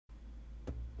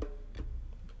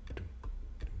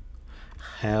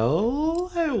Hello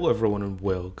everyone and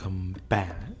welcome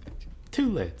back to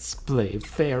Let's Play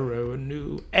Pharaoh: A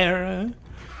New Era.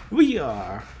 We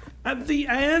are at the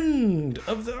end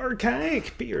of the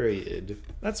archaic period.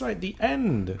 That's right, the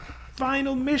end.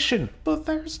 Final mission, but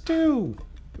there's two.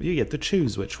 You get to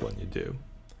choose which one you do.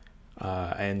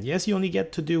 And yes, you only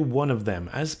get to do one of them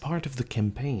as part of the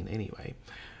campaign anyway.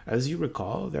 As you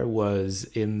recall, there was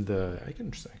in the... I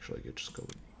can just actually just go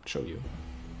show you.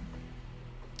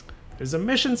 There's a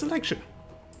mission selection.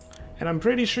 And I'm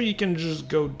pretty sure you can just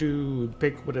go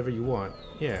pick whatever you want.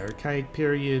 Yeah, archaic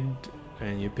period,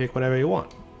 and you pick whatever you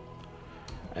want.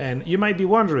 And you might be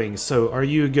wondering, so are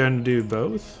you going to do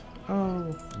both?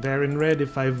 Oh, they're in red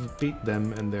if I've beat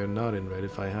them, and they're not in red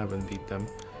if I haven't beat them.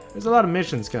 There's a lot of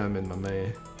missions coming, my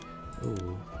man.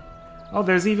 Ooh. Oh,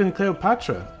 there's even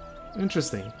Cleopatra.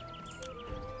 Interesting.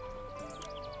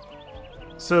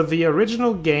 So the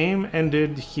original game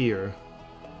ended here.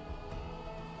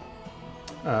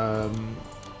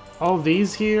 All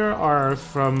these here are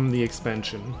from the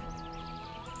expansion.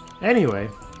 Anyway,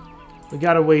 we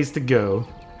got a ways to go,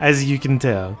 as you can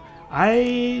tell.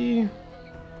 Let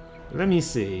me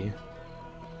see.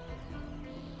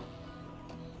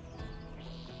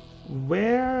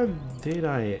 Where did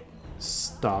I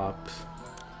stop?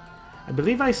 I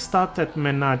believe I stopped at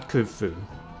Menad Khufu.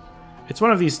 It's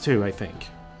one of these two, I think.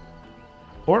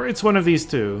 Or it's one of these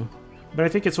two. But I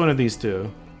think it's one of these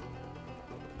two.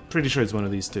 Pretty sure it's one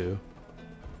of these two.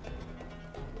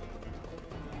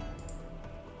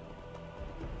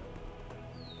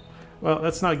 Well,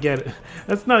 let's not get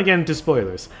into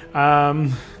spoilers.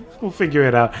 We'll figure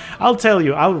it out. I'll tell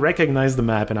you, I'll recognize the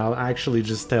map and I'll actually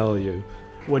just tell you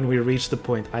when we reach the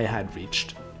point I had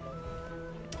reached.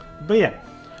 But yeah,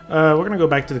 we're gonna go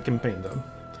back to the campaign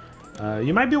though.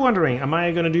 You might be wondering, am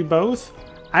I gonna do both?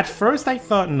 At first I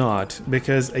thought not,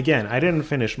 because again, I didn't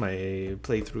finish my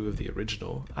playthrough of the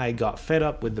original. I got fed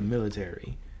up with the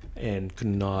military and could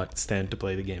not stand to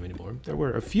play the game anymore. There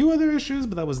were a few other issues,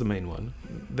 but that was the main one.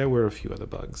 There were a few other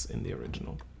bugs in the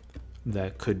original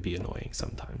that could be annoying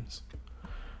sometimes.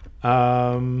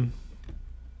 But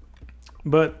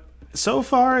so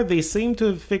far they seem to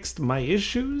have fixed my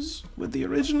issues with the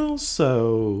original,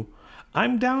 so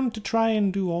I'm down to try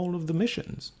and do all of the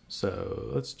missions. So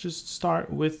let's just start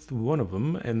with one of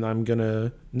them, and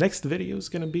next video is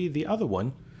gonna be the other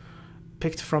one,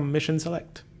 picked from Mission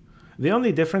Select. The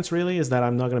only difference really is that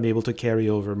I'm not gonna be able to carry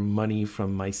over money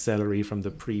from my salary from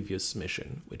the previous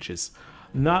mission, which is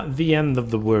not the end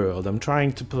of the world. I'm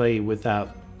trying to play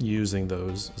without using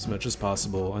those as much as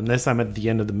possible. Unless I'm at the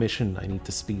end of the mission, I need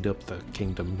to speed up the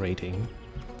kingdom rating.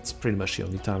 It's pretty much the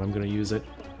only time I'm gonna use it.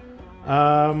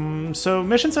 So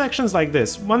mission selections like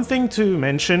this. One thing to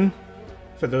mention,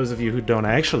 for those of you who don't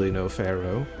actually know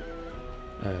Pharaoh,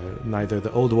 neither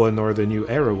the old one nor the new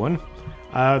era one,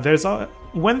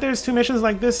 when there's two missions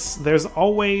like this, there's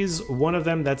always one of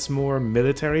them that's more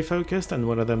military focused and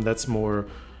one of them that's more,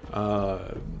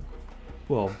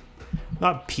 well,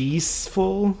 not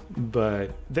peaceful,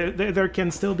 but there can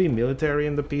still be military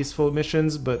in the peaceful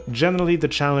missions, but generally the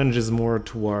challenge is more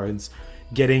towards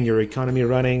getting your economy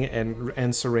running and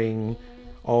answering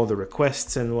all the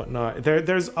requests and whatnot.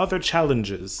 There's other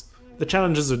challenges. The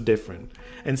challenges are different.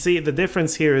 And see, the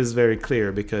difference here is very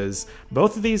clear because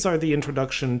both of these are the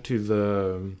introduction to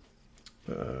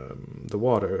the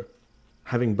water,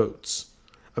 having boats.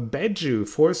 Abedju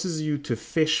forces you to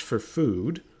fish for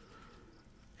food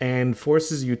and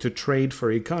forces you to trade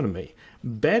for economy.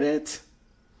 Bedet,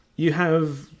 you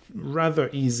have rather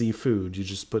easy food. You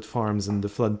just put farms in the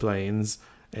floodplains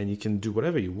and you can do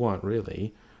whatever you want,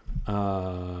 really.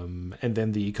 And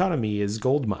then the economy is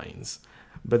gold mines.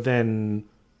 But then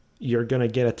you're gonna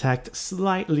get attacked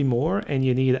slightly more and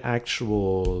you need an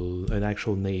actual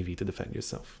navy to defend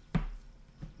yourself.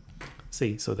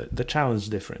 See, so the challenge is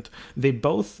different. They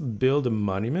both build a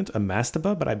monument, a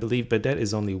mastaba, but I believe Bedet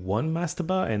is only one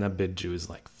mastaba and Abedju is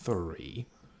like 3.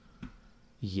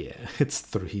 Yeah, it's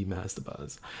 3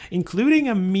 mastabas, including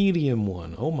a medium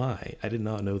one. Oh my, I did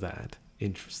not know that.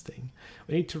 Interesting.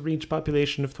 We need to reach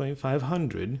population of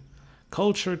 2,500,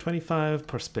 culture 25,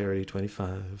 prosperity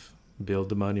 25, build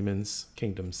the monuments,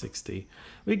 kingdom 60.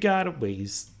 We got a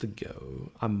ways to go.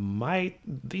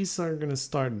 These are gonna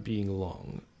start being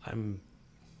long. I'm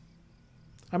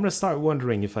gonna start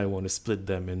wondering if I want to split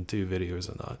them in 2 videos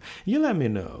or not. You let me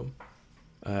know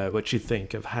what you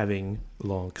think of having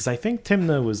long, because I think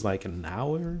Timna was like an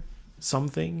hour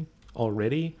something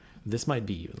already. This might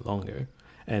be even longer,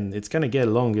 and it's gonna get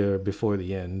longer before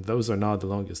the end. Those are not the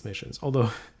longest missions,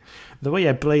 although the way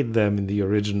I played them in the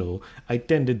original, I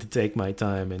tended to take my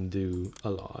time and do a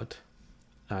lot.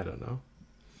 I don't know.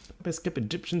 Best kept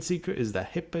Egyptian secret is that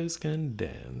hippos can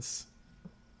dance.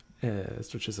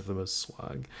 Stretches of the most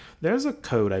swag. There's a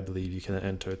code I believe you can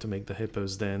enter to make the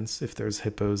hippos dance if there's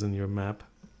hippos in your map.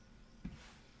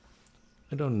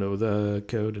 I don't know the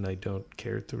code and I don't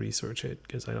care to research it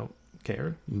because I don't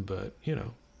care, but you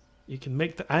know, you can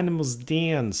make the animals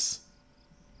dance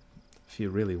if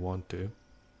you really want to.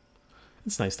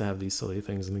 It's nice to have these silly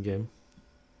things in the game.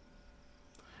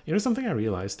 You know something I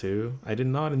realized too? I did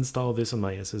not install this on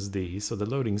my SSD, so the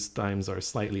loading times are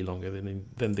slightly longer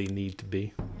than they need to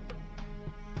be.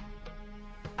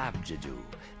 Abedju,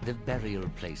 the burial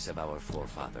place of our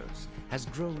forefathers, has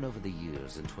grown over the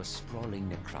years into a sprawling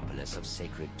necropolis of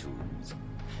sacred tombs.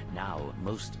 Now,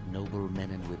 most noble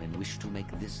men and women wish to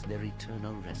make this their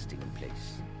eternal resting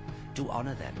place. To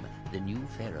honor them, the new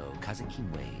Pharaoh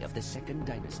Kazakimwe of the Second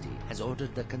Dynasty has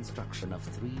ordered the construction of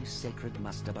 3 sacred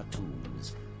mastaba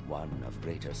tombs, one of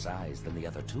greater size than the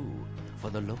other 2, for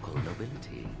the local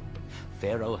nobility.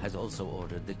 Pharaoh has also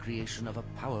ordered the creation of a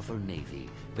powerful navy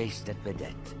based at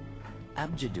Vedet.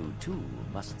 Abedju, too,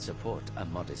 must support a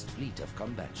modest fleet of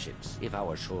combat ships if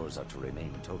our shores are to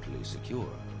remain totally secure.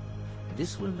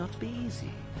 This will not be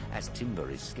easy, as timber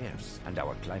is scarce and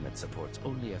our climate supports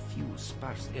only a few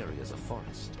sparse areas of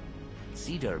forest.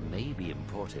 Cedar may be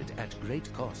imported at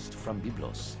great cost from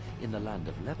Byblos in the land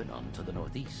of Lebanon to the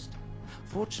northeast.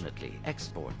 Fortunately,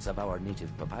 exports of our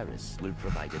native papyrus will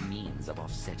provide a means of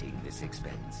offsetting this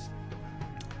expense.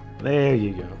 There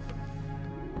you go.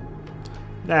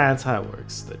 That's how it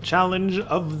works. The challenge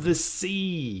of the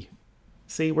sea.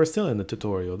 See, we're still in the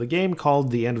tutorial. The game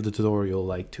called the end of the tutorial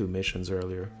like 2 missions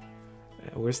earlier.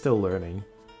 We're still learning.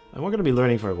 And we're going to be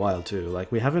learning for a while too.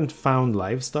 Like, we haven't found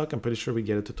livestock. I'm pretty sure we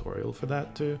get a tutorial for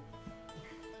that too.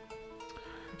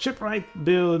 Shipwright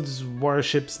builds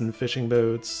warships and fishing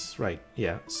boats. Right,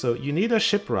 yeah. So you need a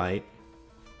shipwright.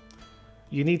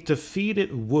 You need to feed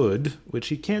it wood,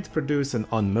 which you can't produce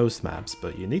on most maps,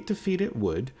 but you need to feed it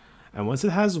wood. And once it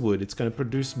has wood, it's going to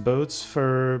produce boats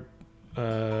for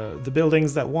the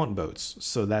buildings that want boats.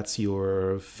 So that's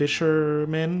your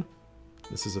fishermen.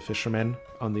 This is a fisherman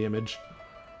on the image.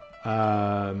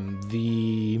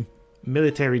 The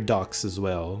military docks as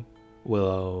well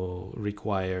will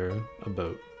require a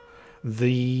boat.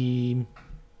 The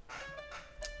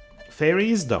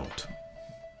ferries don't.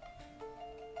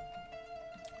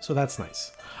 So that's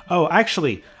nice. Oh,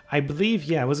 actually, I believe,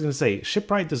 yeah, I was going to say,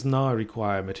 shipwright does not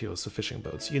require materials for fishing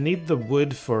boats. You need the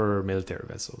wood for military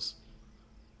vessels.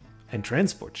 And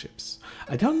transport ships.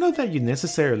 I don't know that you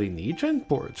necessarily need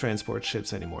transport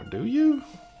ships anymore, do you?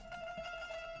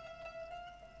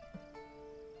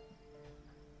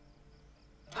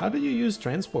 How do you use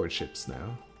transport ships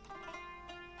now?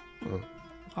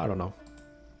 I don't know.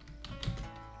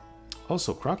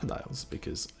 Also crocodiles,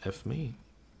 because F me.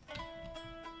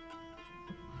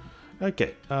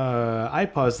 Okay, I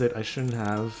paused it. I shouldn't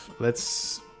have.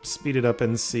 Let's speed it up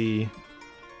and see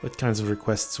what kinds of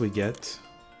requests we get.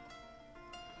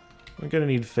 We're gonna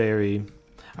need ferry.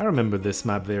 I remember this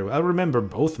map very well. I remember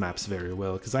both maps very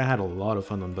well because I had a lot of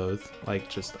fun on both. Like,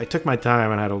 just I took my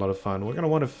time and had a lot of fun. We're gonna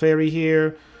want a ferry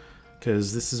here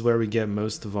because this is where we get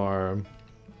most of our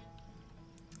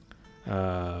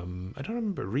I don't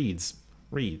remember reeds.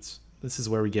 This is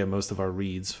where we get most of our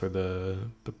reeds for the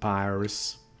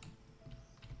papyrus.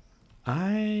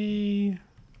 I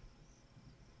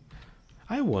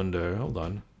wonder, hold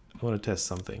on. I want to test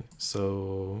something.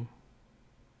 So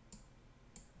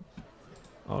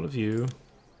all of you,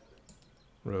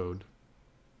 road.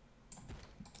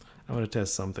 I want to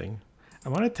test something. I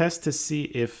want to test to see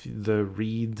if the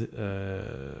reed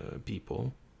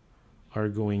people are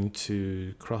going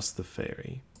to cross the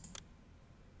ferry.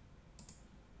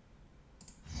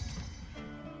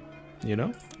 You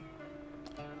know?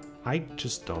 I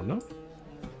just don't know.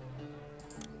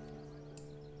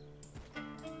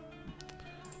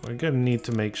 We're gonna need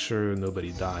to make sure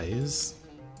nobody dies.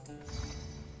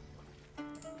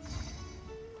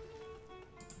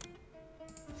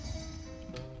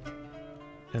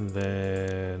 And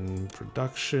then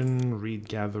production, reed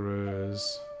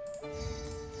gatherers.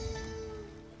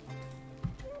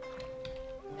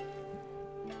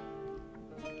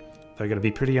 They're gonna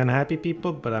be pretty unhappy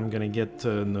people, but I'm gonna get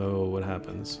to know what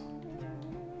happens.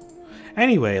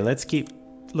 Anyway, let's keep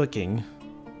looking.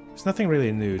 There's nothing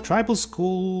really new. Tribal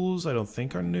schools, I don't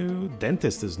think are new.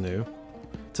 Dentist is new.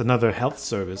 It's another health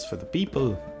service for the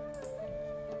people.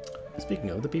 Speaking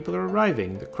of, the people are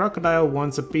arriving. The crocodile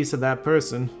wants a piece of that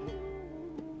person.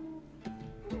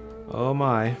 Oh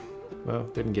my. Well,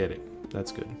 didn't get it.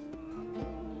 That's good.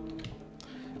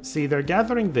 See, they're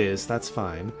gathering this. That's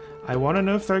fine. I want to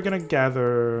know if they're going to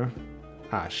gather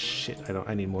Ah, shit.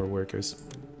 I need more workers.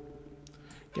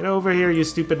 Get over here, you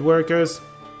stupid workers.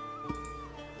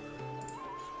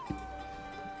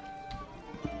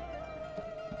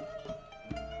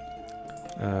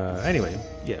 Anyway,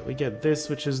 yeah, we get this,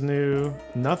 which is new.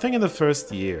 Nothing in the first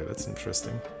year. That's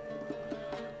interesting.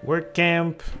 Work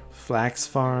camp, flax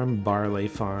farm, barley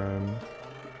farm,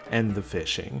 and the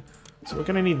fishing. So we're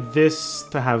gonna need this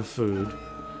to have food.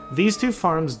 These two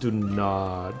farms do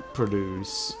not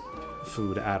produce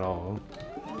food at all.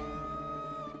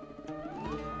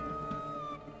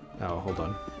 Oh, hold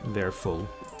on. They're full.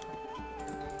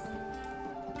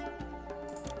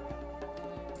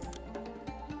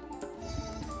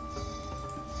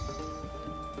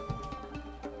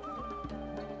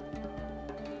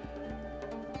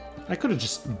 I could have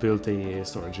just built a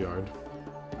storage yard.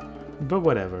 But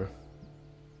whatever.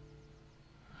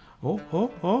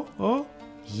 Oh.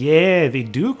 Yeah, they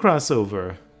do cross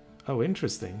over. Oh,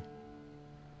 interesting.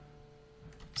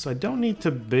 So I don't need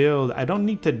to build... I don't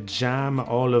need to jam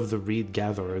all of the reed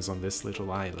gatherers on this little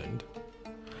island.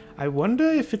 I wonder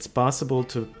if it's possible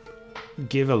to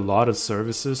give a lot of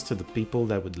services to the people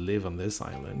that would live on this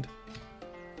island.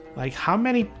 Like, how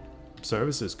many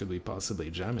services could we possibly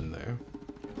jam in there?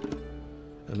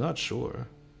 I'm not sure.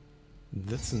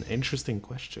 That's an interesting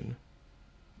question.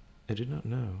 I do not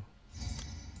know.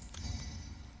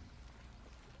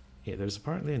 Yeah, there's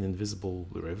apparently an invisible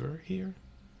river here.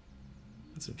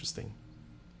 That's interesting.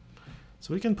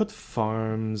 So we can put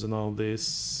farms and all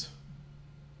this.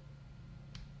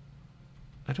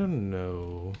 I don't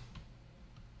know.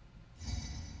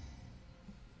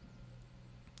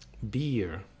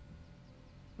 Beer.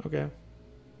 Okay.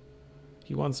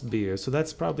 He wants beer, so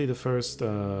that's probably the first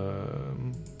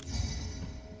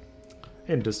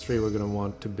industry we're gonna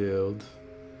want to build.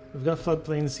 We've got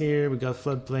floodplains here, we've got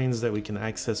floodplains that we can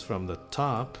access from the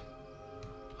top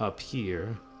up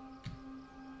here.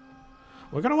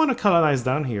 We're gonna want to colonize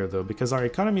down here though, because our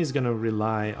economy is gonna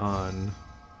rely on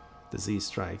disease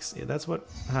strikes. Yeah, that's what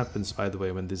happens, by the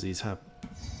way, when disease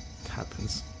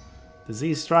happens.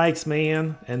 Disease strikes,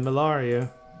 man, and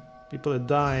malaria. People are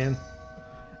dying.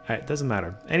 Alright, doesn't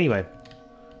matter. Anyway,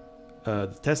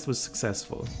 the test was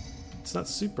successful. It's not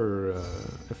super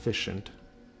efficient,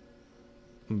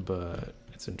 but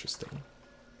it's interesting.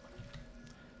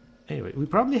 Anyway, we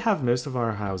probably have most of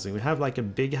our housing. We have like a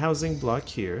big housing block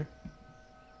here.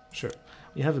 Sure.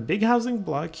 We have a big housing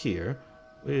block here,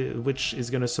 which is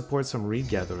going to support some reed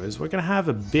gatherers. We're going to have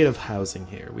a bit of housing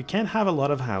here. We can't have a lot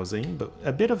of housing, but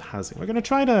a bit of housing. We're going to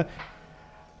try to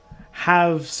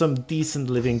have some decent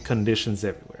living conditions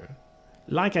everywhere.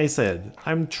 Like I said,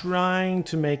 I'm trying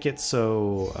to make it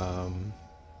so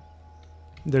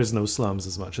there's no slums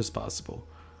as much as possible.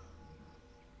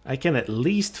 I can at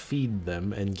least feed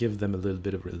them and give them a little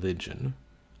bit of religion.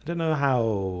 I don't know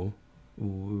how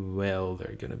well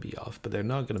they're gonna be off, but they're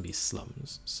not gonna be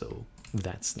slums, so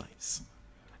that's nice.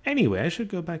 Anyway, I should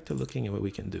go back to looking at what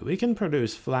we can do. We can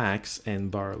produce flax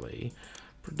and barley.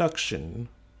 Production.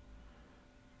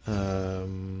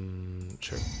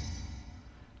 Sure.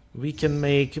 We can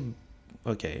make...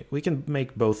 Okay, we can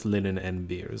make both linen and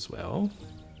beer as well.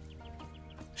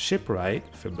 Shipwright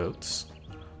for boats.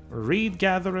 Reed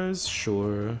gatherers,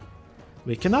 sure.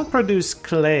 We cannot produce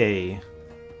clay.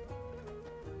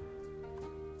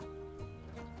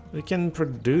 We can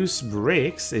produce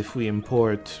bricks if we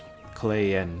import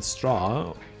clay and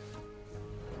straw.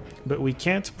 But we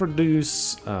can't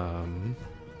produce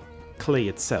clay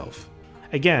itself.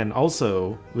 Again,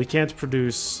 also, we can't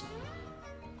produce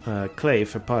clay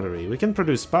for pottery. We can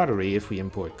produce pottery if we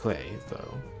import clay,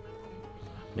 though.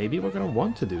 Maybe we're gonna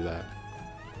want to do that.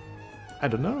 I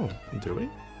don't know, do we?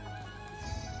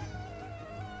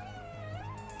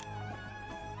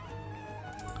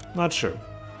 Not sure.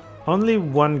 Only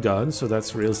one gun, so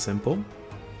that's real simple.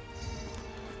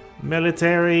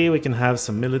 Military, we can have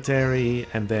some military,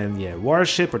 and then, yeah,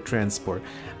 warship or transport.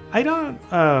 I don't...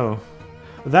 Oh.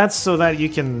 That's so that you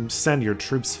can send your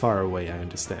troops far away, I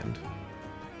understand.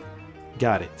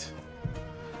 Got it.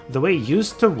 The way it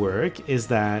used to work is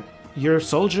that your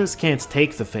soldiers can't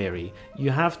take the ferry. You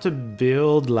have to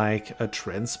build like a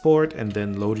transport and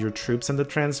then load your troops in the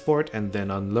transport and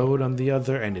then unload on the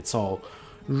other, and it's all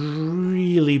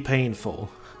really painful.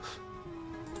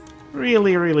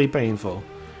 Really, really painful.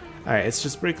 Alright, it's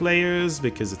just bricklayers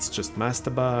because it's just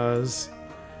mastabas.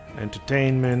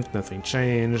 Entertainment, nothing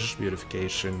changed.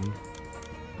 Beautification.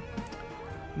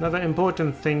 Another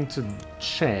important thing to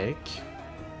check.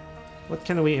 What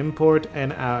can we import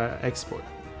and export?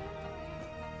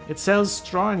 It sells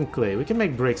straw and clay. We can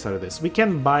make bricks out of this. We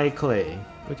can buy clay.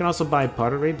 We can also buy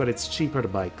pottery, but it's cheaper to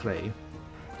buy clay.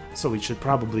 So we should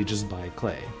probably just buy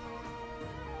clay.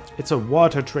 It's a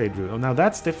water trade route. Oh, now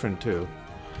that's different too.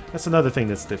 That's another thing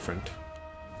that's different.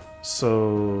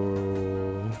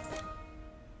 So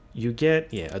you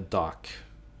get, yeah, a dock.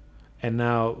 And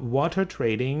now water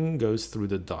trading goes through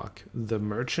the dock. The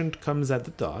merchant comes at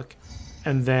the dock,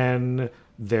 and then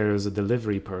there's a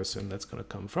delivery person that's going to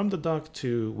come from the dock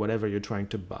to whatever you're trying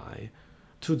to buy,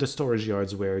 to the storage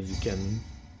yards where you can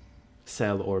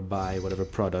sell or buy whatever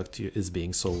product is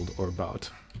being sold or bought.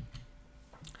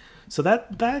 So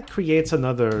that creates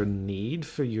another need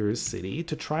for your city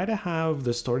to try to have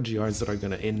the storage yards that are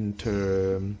going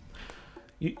to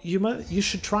you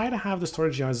should try to have the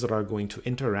storage yards that are going to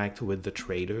interact with the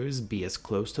traders be as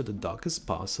close to the dock as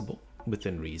possible,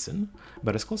 within reason,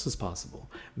 but as close as possible,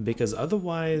 because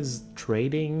otherwise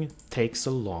trading takes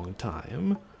a long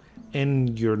time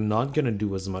and you're not going to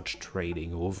do as much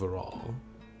trading overall,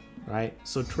 right?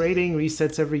 So trading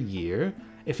resets every year.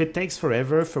 If it takes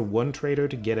forever for one trader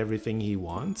to get everything he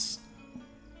wants,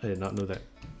 I did not know that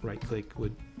right click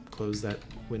would close that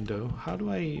window. How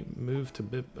do I move to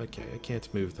BIP? Okay, I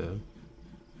can't move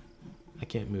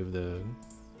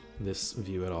this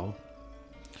view at all.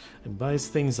 It buys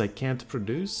things I can't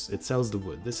produce. It sells the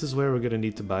wood. This is where we're gonna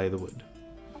need to buy the wood.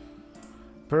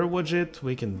 Per widget,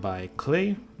 we can buy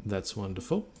clay. That's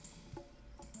wonderful.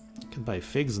 You can buy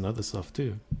figs and other stuff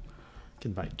too. You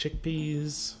can buy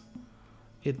chickpeas.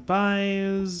 It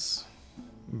buys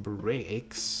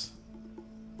bricks,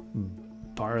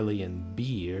 barley, and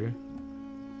beer.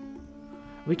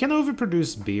 We can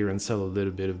overproduce beer and sell a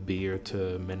little bit of beer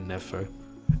to Mennefer.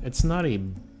 It's not a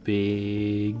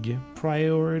big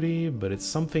priority, but it's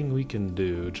something we can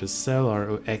do. Just sell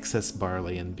our excess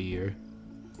barley and beer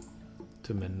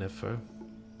to Mennefer.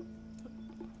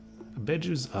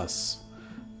 Abedju's us.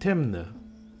 Timna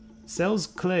sells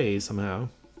clay somehow.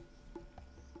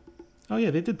 Oh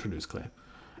yeah, they did produce clay.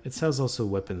 It sells also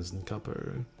weapons and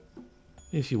copper.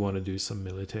 If you want to do some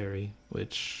military,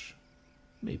 which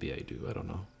maybe I do, I don't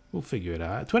know. We'll figure it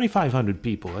out. 2,500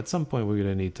 people. At some point we're going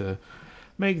to need to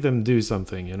make them do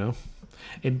something, you know?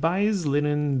 It buys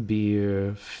linen,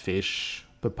 beer, fish,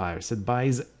 papyrus. It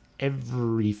buys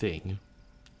everything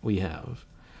we have.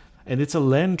 And it's a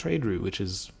land trade route, which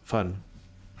is fun.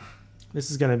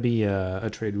 This is going to be a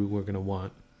trade route we're going to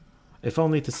want. If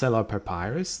only to sell our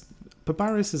papyrus.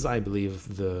 Papyrus is, I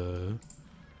believe, the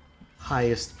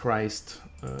highest priced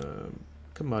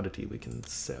commodity we can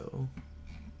sell.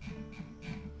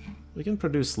 We can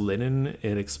produce linen.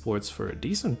 It exports for a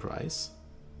decent price.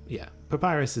 Yeah,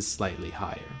 papyrus is slightly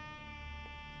higher.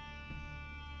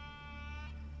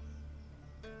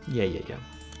 Yeah.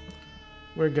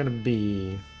 We're gonna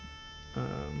be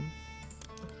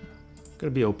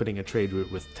opening a trade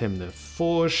route with Timna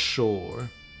for sure.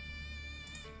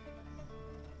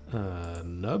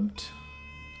 Nubbed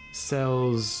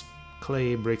sells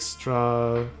clay, brick,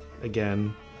 straw.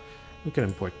 Again, we can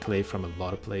import clay from a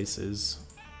lot of places.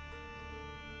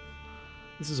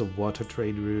 This is a water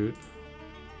trade route.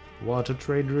 Water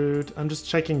trade route. I'm just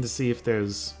checking to see if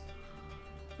there's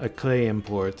a clay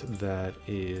import that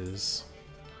is...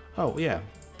 Oh, yeah.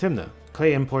 Timna.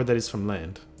 Clay import that is from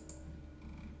land.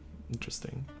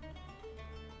 Interesting.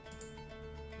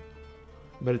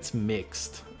 But it's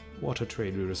mixed. Water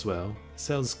trade route as well.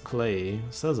 Sells clay.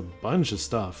 Sells a bunch of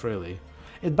stuff, really.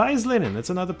 It buys linen.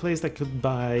 That's another place that could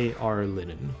buy our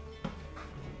linen.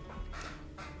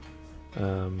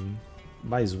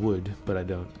 Buys wood, but I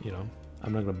don't, you know.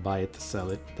 I'm not gonna buy it to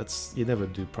sell it. That's, you never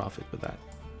do profit with that.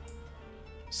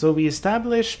 So we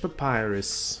establish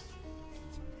papyrus.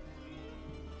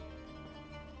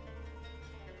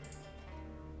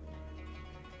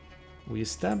 We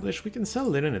can sell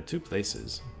linen at 2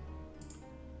 places.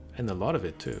 And a lot of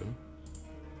it too.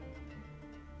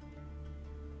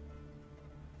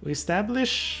 We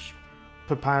establish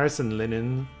papyrus and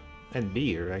linen and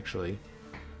beer, actually.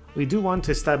 We do want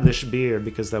to establish beer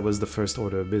because that was the first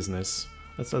order of business.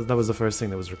 That was the first thing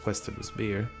that was requested, was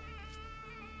beer.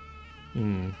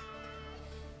 And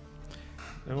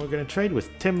we're gonna trade with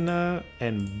Timna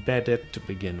and Bedet to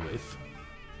begin with.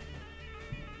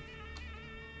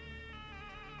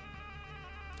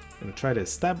 Gonna try to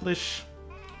establish.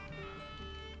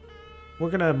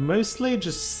 We're gonna mostly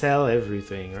just sell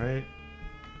everything, right?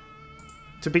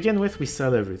 To begin with, we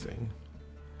sell everything.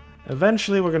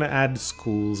 Eventually, we're gonna add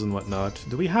schools and whatnot.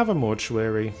 Do we have a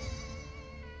mortuary?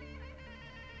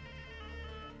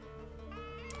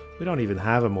 We don't even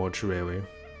have a mortuary.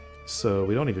 So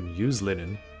we don't even use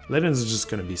linen. Linen's just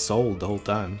gonna be sold the whole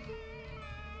time.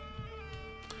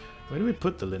 Where do we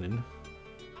put the linen?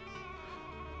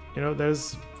 You know,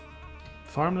 there's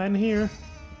farmland here.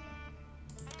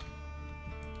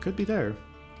 Could be there.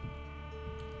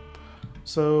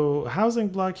 So, housing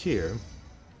block here,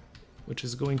 which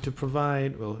is going to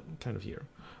provide, well, kind of here,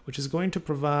 which is going to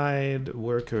provide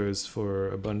workers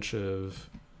for a bunch of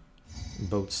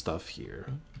boat stuff here,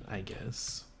 I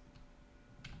guess.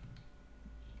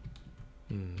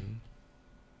 And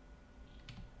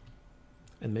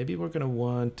maybe we're gonna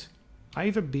want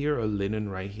either beer or linen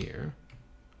right here.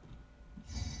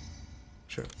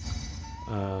 Sure.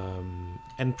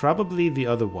 And probably the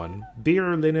other one.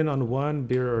 Beer or linen on one,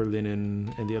 beer or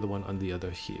linen, and the other one on the other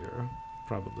here.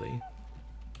 Probably.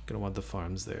 Gonna want the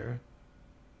farms there.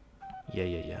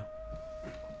 Yeah.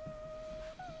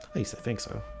 At least I think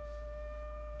so.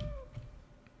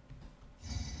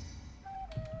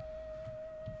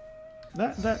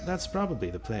 That's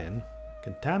probably the plan.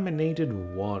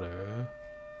 Contaminated water.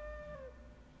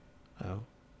 Oh.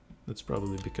 That's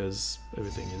probably because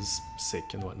everything is sick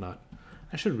and whatnot.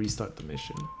 I should restart the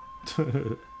mission.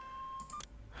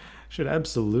 Should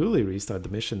absolutely restart the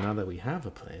mission now that we have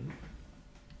a plan.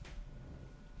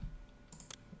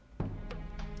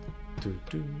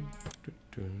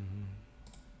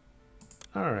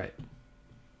 Alright.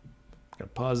 Gonna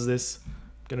pause this.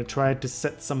 Gonna try to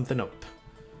set something up.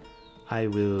 I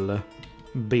will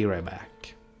be right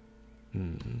back.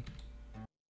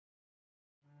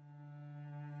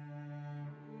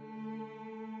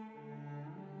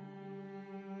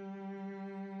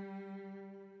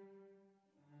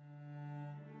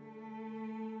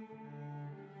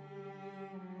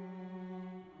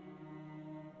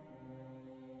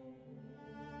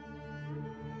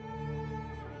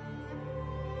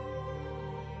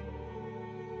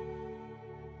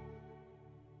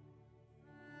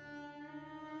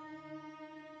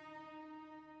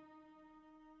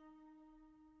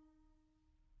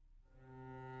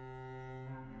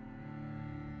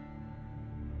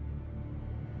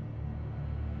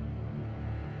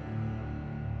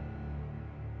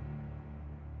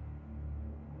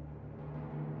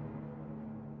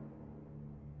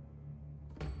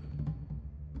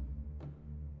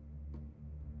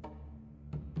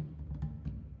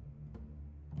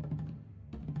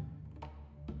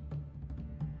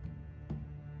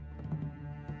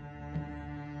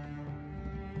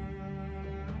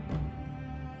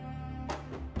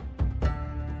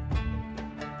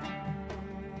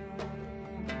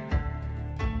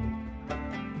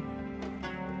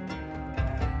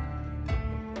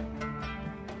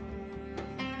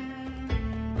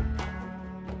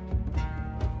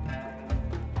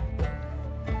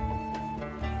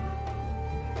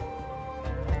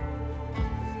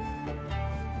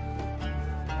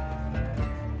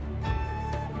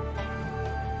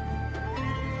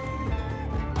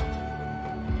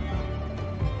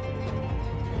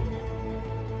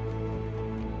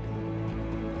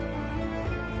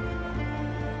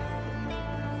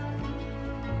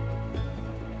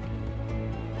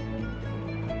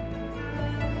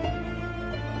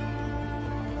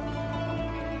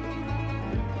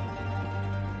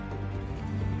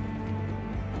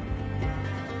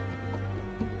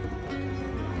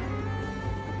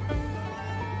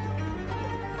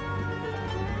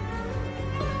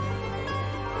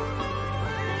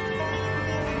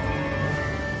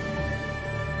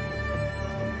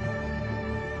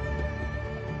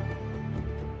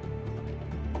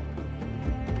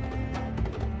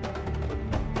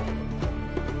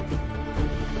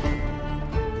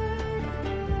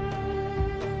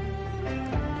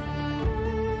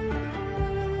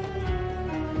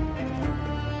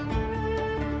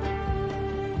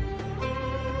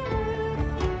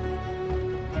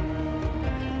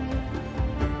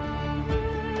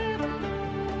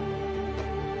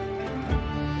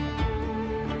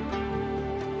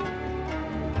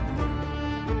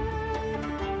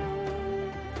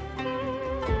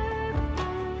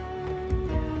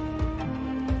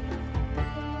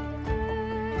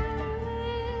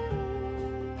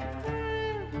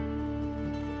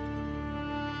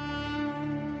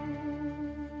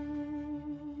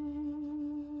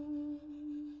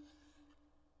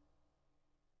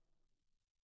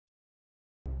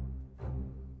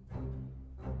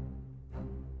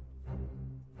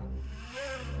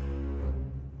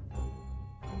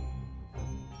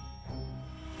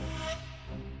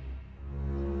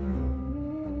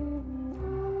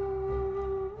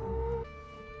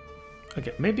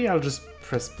 Okay, maybe I'll just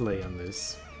press play on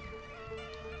this.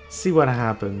 See what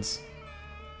happens.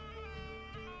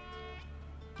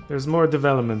 There's more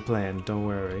development planned, don't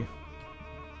worry.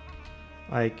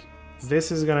 Like, this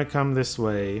is gonna come this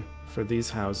way for these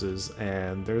houses,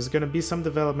 and there's gonna be some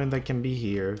development that can be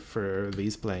here for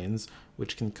these planes,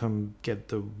 which can come get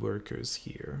the workers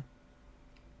here.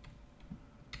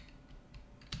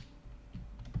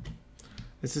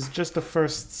 This is just the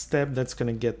first step that's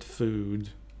gonna get food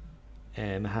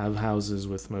and have houses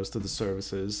with most of the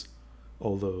services.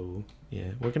 Although,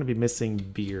 yeah, we're gonna be missing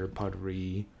beer,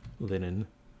 pottery, linen.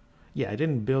 Yeah, I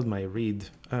didn't build my reed.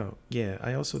 Oh, yeah,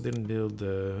 I also didn't build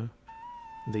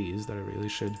these that I really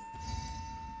should.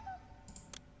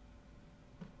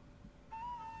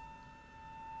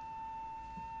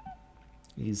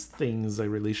 These things I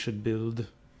really should build.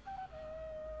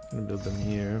 I'm gonna build them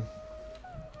here.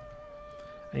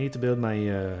 I need to build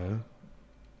my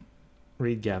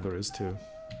reed gatherers too.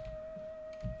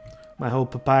 My whole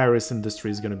papyrus industry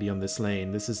is gonna be on this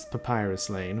lane. This is papyrus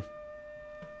lane.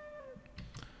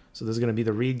 So there's gonna be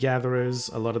the reed gatherers,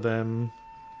 a lot of them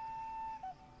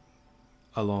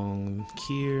along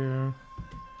here.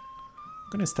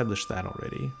 I'm gonna establish that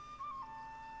already.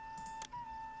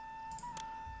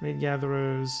 Reed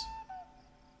gatherers.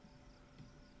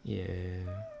 Yeah.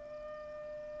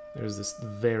 There's this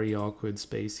very awkward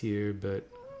space here, but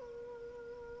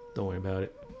don't worry about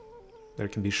it. There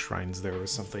can be shrines there or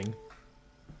something.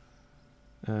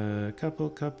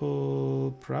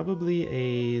 Couple, probably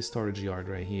a storage yard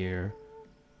right here.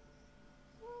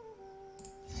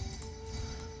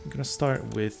 I'm gonna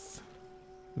start with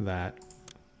that.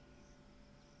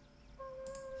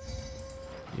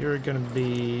 You're gonna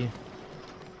be...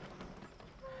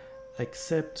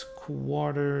 accept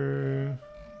quarter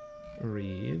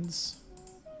reeds.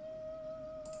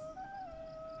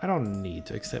 I don't need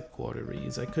to accept quarter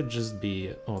reeds. I could just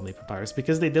be only papyrus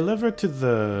because they deliver to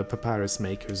the papyrus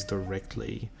makers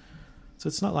directly. So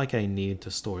it's not like I need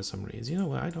to store some reeds. You know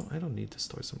what? I don't need to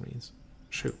store some reeds.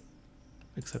 Shoot.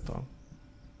 Accept all.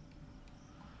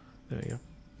 There we go.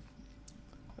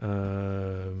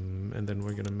 And then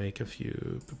we're gonna make a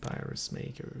few papyrus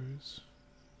makers.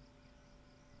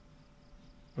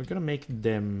 We're gonna make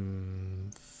them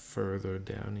further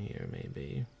down here,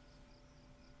 maybe.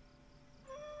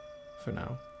 For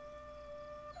now.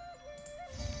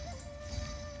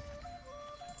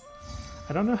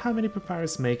 I don't know how many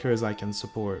papyrus makers I can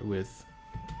support with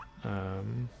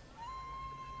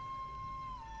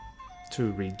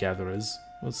 2 reed gatherers.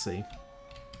 We'll see.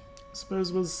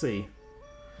 Suppose we'll see.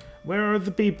 Where are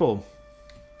the people?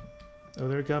 Oh,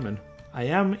 they're coming. I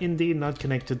am indeed not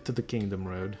connected to the Kingdom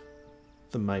Road.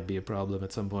 That might be a problem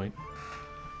at some point.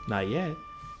 Not yet.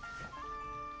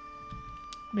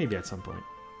 Maybe at some point.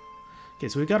 Okay,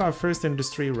 so we got our first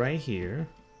industry right here.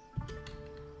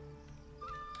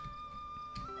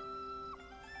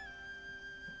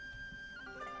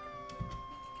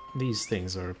 These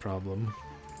things are a problem.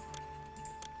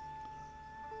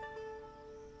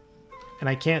 And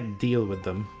I can't deal with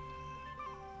them.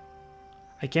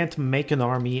 I can't make an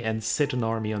army and sit an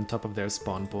army on top of their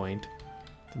spawn point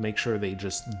to make sure they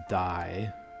just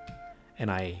die.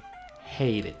 And I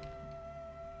hate it.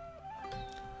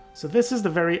 So this is the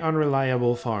very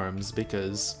unreliable farms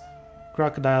because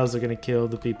crocodiles are gonna kill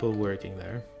the people working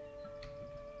there.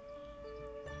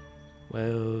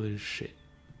 Well, shit.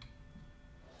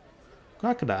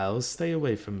 Crocodiles, stay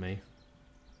away from me.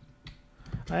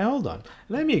 Hey, hold on.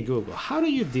 Let me Google. How do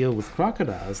you deal with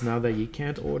crocodiles now that you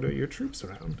can't order your troops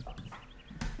around?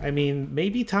 I mean,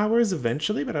 maybe towers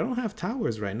eventually, but I don't have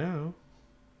towers right now.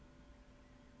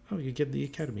 Oh, you get the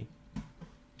academy.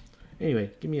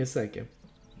 Anyway, give me a second.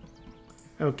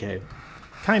 Okay.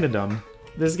 Kinda dumb.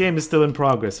 This game is still in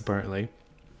progress, apparently.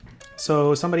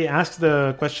 So, somebody asked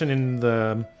the question in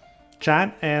the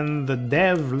chat, and the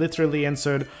dev literally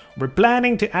answered, "We're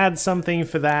planning to add something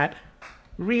for that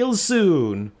real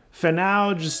soon. For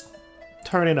now, just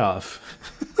turn it off."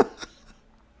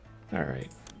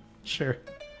 Alright. Sure.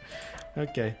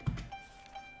 Okay.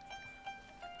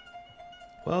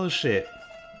 Well, shit.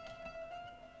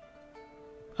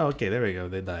 Oh, okay, there we go.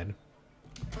 They died.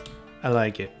 I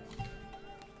like it.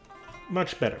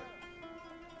 Much better.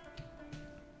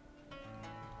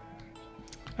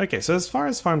 Okay, so as far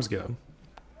as farms go,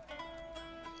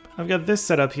 I've got this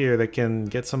setup here that can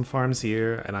get some farms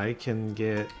here, and I can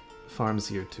get farms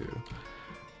here too.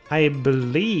 I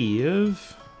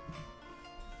believe...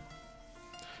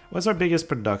 What's our biggest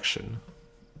production?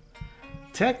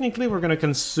 Technically, we're going to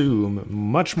consume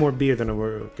much more beer than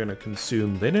we're going to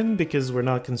consume linen, because we're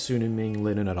not consuming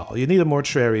linen at all. You need a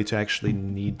mortuary to actually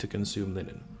need to consume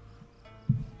linen.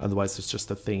 Otherwise, it's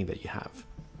just a thing that you have.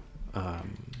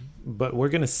 But we're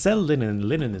going to sell linen.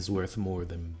 Linen is worth more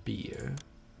than beer.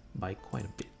 By quite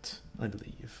a bit, I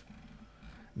believe.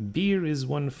 Beer is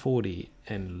 140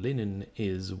 and linen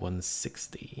is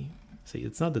 160. See,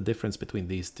 it's not the difference between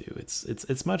these two.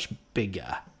 It's much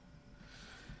bigger.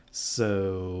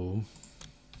 So,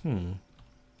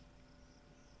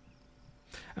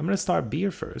 I'm gonna start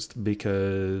beer first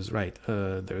because, right,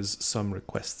 there's some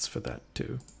requests for that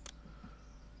too.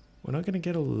 We're not gonna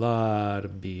get a lot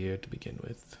of beer to begin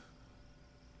with.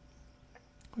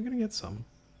 We're gonna get some.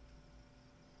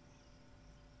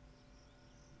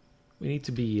 We need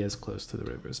to be as close to the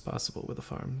river as possible with the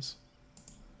farms.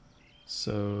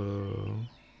 So...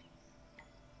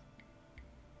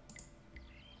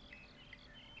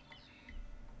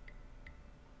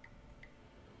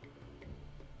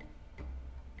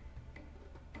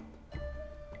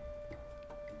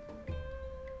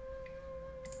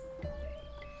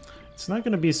 it's not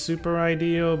going to be super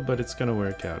ideal, but it's going to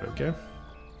work out, okay?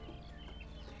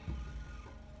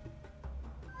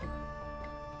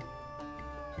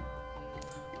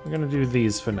 We're going to do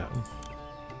these for now.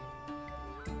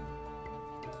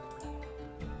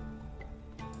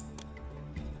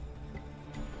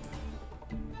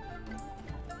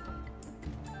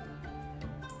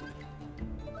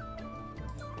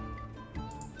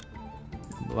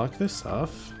 Block this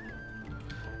off.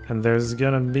 And there's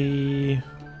going to be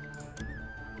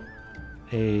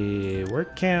a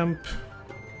work camp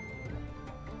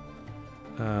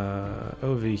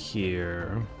over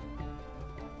here.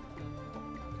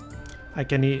 I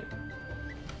can eat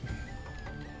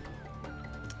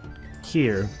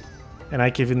here, and I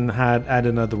can even add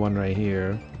another one right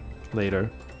here later.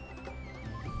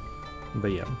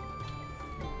 But yeah.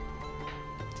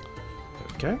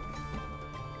 Okay.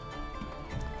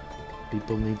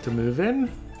 People need to move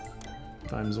in.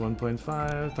 Times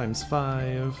 1.5, times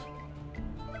 5.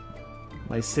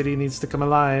 My city needs to come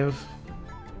alive.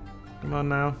 Come on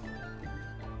now.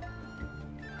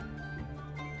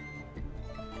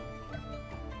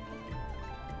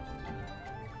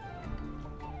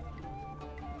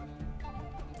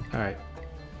 Alright.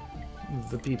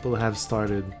 The people have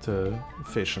started to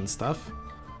fish and stuff.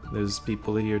 There's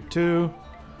people here too.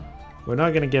 We're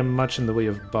not gonna get much in the way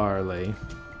of barley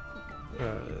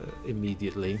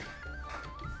immediately.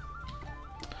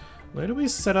 Where do we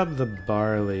set up the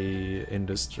barley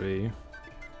industry?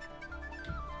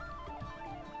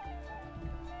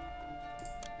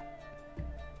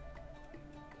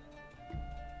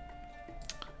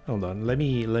 Hold on, let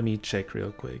me check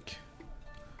real quick.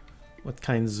 What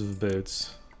kinds of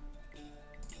boats?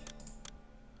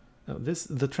 Oh,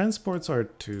 the transports are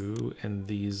 2 and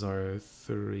these are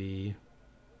 3.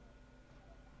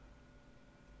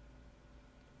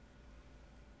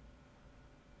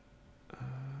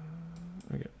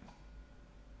 Okay.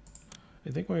 I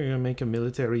think we're gonna make a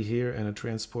military here and a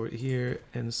transport here,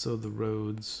 and so the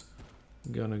roads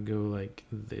gonna go like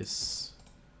this.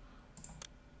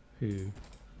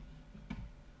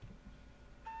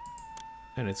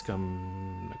 And it's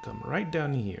gonna come right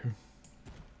down here.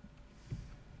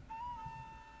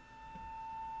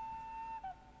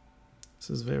 This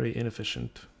is very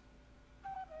inefficient.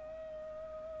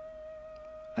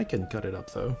 I can cut it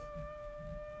up though.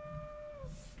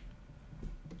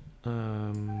 I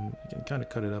can kind of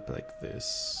cut it up like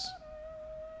this.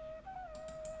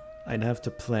 I'd have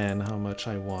to plan how much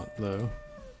I want though.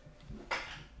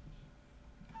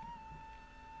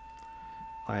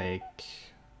 Like,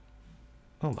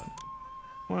 hold on.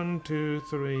 1, 2,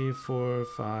 3, 4,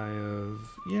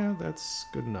 5. Yeah, that's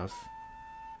good enough.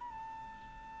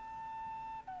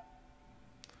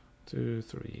 2,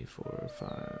 3, 4,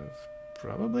 5.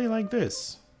 Probably like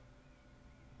this.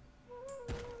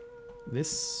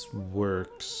 This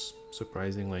works,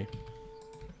 surprisingly.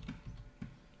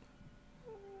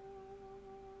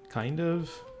 Kind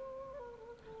of.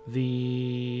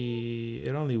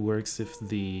 It only works if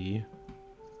the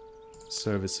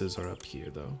services are up here,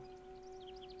 though.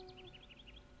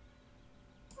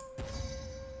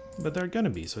 But they're gonna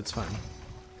be, so it's fine.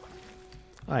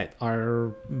 Alright,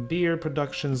 our beer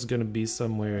production's gonna be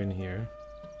somewhere in here.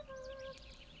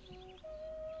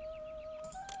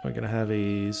 We're gonna have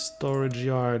a storage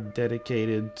yard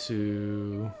dedicated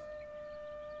to...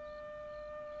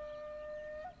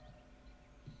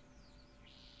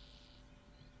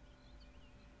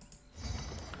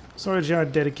 storage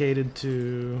yard dedicated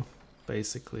to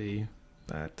basically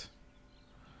that.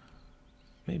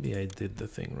 Maybe I did the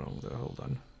thing wrong though, hold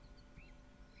on.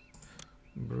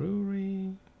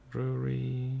 Brewery.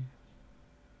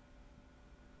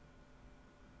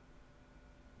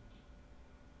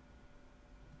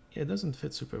 Yeah, it doesn't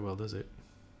fit super well, does it?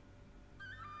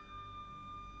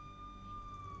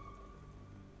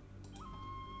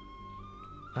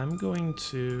 I'm going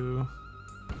to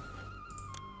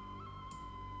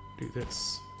do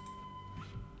this.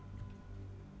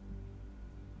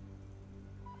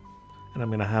 And I'm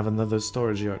going to have another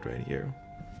storage yard right here.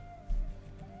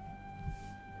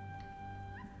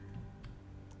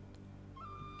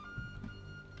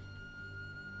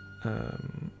 I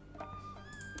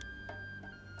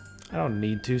don't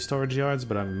need 2 storage yards,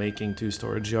 but I'm making 2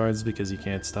 storage yards because you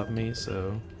can't stop me,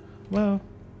 so... Well...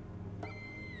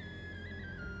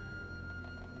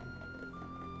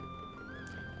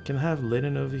 Can have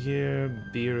linen over here,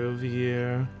 beer over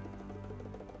here.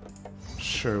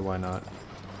 Sure, why not?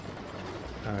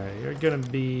 Alright, you're gonna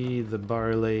be the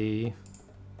barley.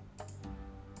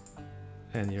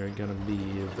 And you're gonna be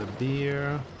the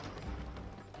beer.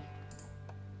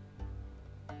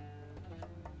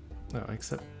 No,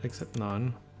 except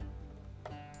none.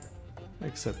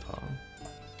 Except all.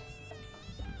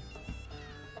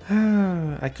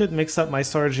 I could mix up my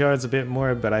storage yards a bit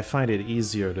more, but I find it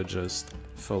easier to just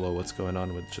follow what's going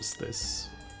on with just this.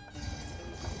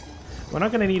 We're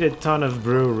not gonna need a ton of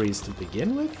breweries to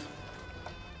begin with.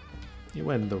 You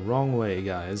went the wrong way,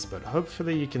 guys, but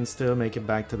hopefully you can still make it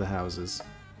back to the houses.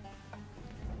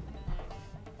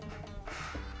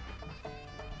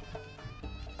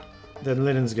 Then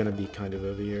linen's gonna be kind of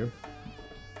over here.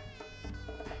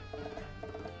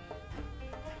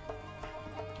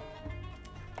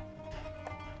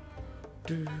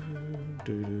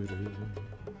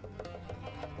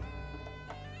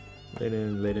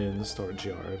 Linen, storage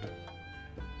yard.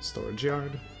 Storage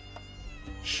yard?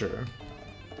 Sure.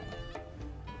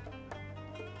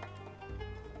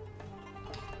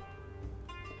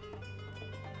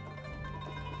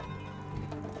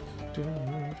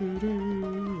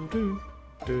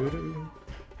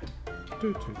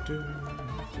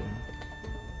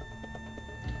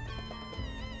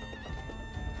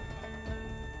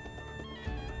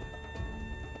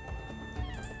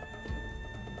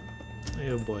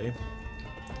 Oh boy.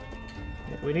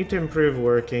 Yeah, we need to improve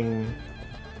working.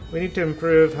 We need to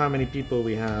improve how many people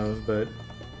we have, but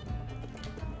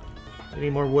we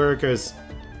need more workers.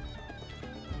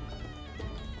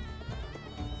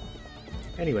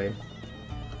 Anyway,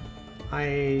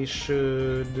 I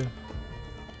should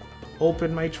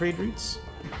open my trade routes.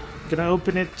 Gonna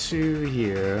open it to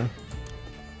here.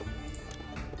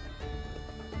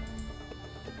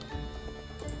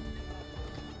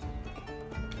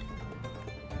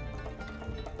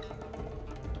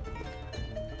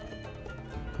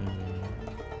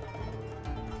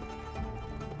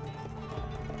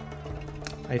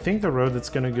 I think the road that's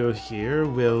gonna go here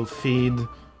will feed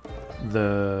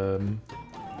the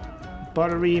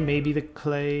pottery, maybe the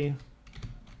clay,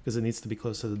 because it needs to be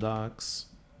close to the docks.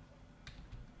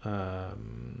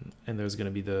 And there's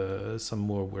gonna be some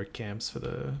more work camps for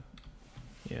the...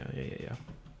 Yeah.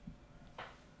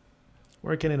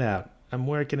 Working it out. I'm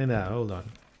working it out. Hold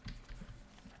on.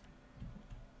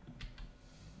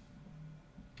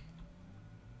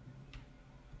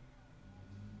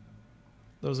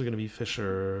 Those are gonna be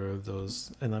fisher,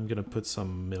 those, and I'm gonna put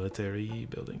some military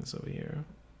buildings over here.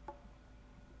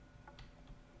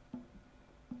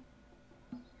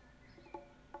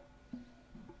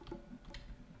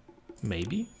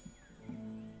 Maybe?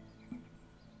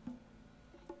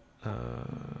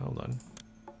 Hold on.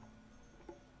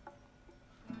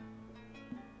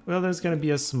 Well, there's gonna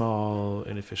be a small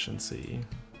inefficiency.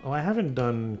 Oh, I haven't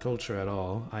done culture at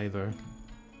all, either.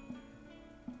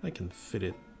 I can fit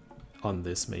it on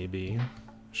this, maybe.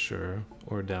 Sure.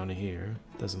 Or down here.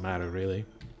 Doesn't matter, really.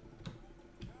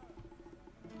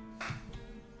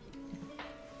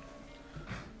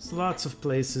 There's lots of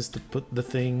places to put the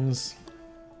things.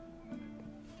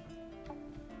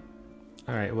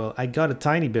 Alright, well, I got a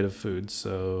tiny bit of food,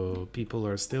 so people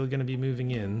are still gonna be moving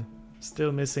in.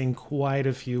 Still missing quite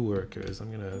a few workers.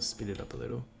 I'm gonna speed it up a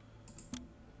little.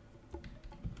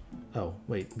 Oh,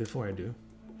 wait, before I do.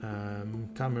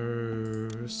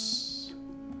 Commerce.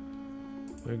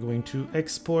 We're going to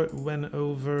export when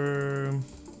over...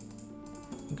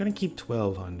 I'm gonna keep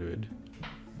 1200.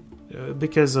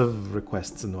 Because of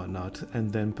requests and whatnot.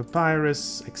 And then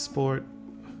papyrus, export.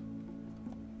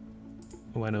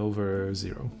 Went over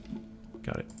 0.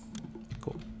 Got it.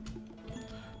 Cool.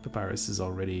 Papyrus is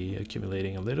already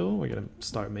accumulating a little. We're gonna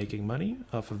start making money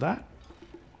off of that.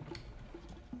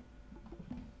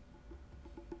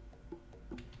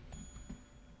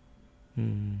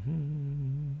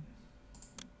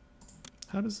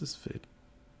 How does this fit?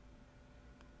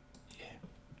 Yeah.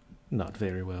 Not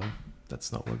very well.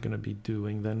 That's not what we're gonna be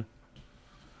doing then.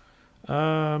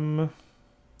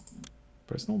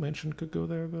 Personal mention could go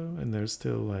there though, and there's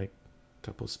still like a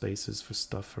couple spaces for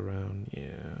stuff around.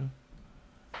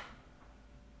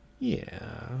 Yeah.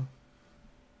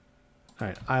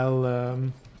 Alright,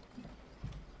 I'll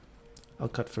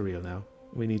cut for real now.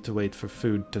 We need to wait for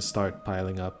food to start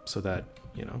piling up so that,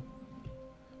 you know,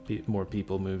 more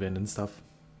people move in and stuff.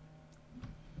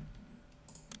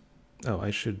 Oh,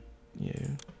 I should, yeah.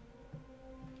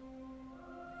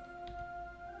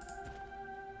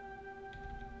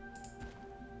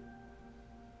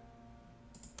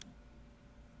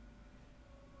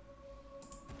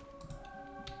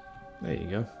 There you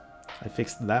go. I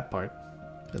fixed that part,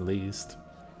 at least.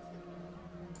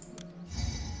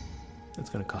 It's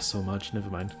gonna cost so much, never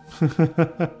mind.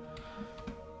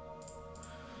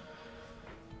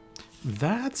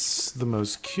 That's the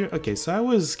most cute. Okay, so I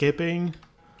was skipping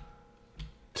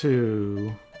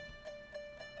to,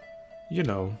 you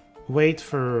know, wait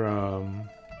for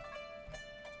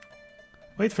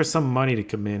some money to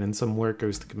come in and some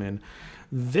workers to come in.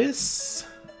 This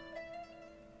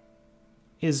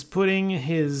is putting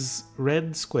his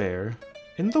red square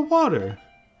in the water.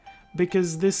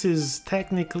 Because this is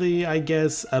technically, I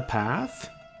guess, a path?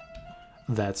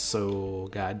 That's so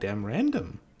goddamn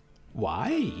random.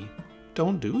 Why?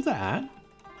 Don't do that.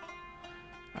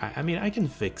 I mean, I can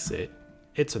fix it.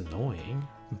 It's annoying,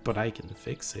 but I can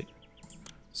fix it.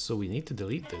 So we need to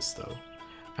delete this, though.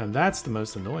 And that's the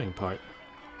most annoying part.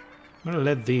 I'm gonna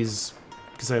let these,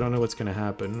 because I don't know what's gonna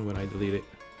happen when I delete it.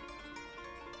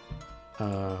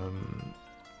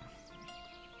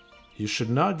 You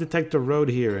should not detect a road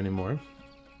here anymore.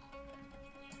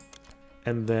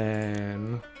 And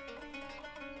then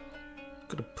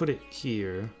gonna put it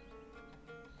here.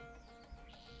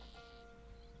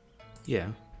 Yeah,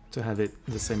 to have it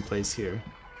the same place here.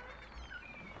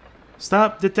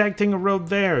 Stop detecting a road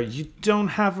there. You don't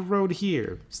have a road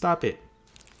here. Stop it.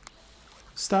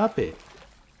 Stop it.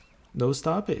 No,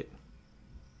 stop it.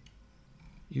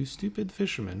 You stupid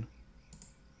fisherman.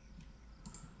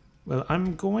 Well,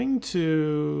 I'm going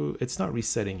to... It's not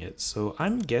resetting it, so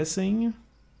I'm guessing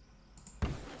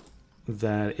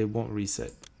that it won't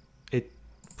reset. It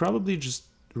probably just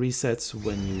resets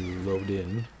when you load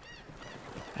in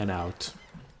and out.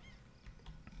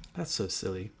 That's so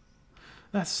silly.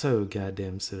 That's so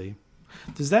goddamn silly.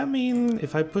 Does that mean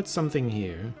if I put something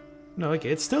here... No, okay,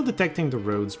 it's still detecting the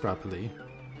roads properly.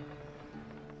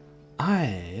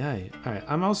 Alright,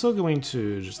 I'm also going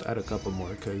to just add a couple more,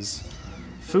 because...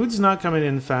 Food's not coming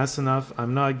in fast enough.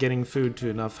 I'm not getting food to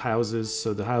enough houses,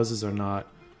 so the houses are not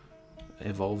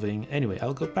evolving. Anyway,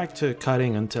 I'll go back to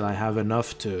cutting until I have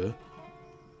enough to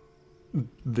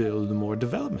build more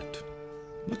development.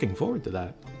 Looking forward to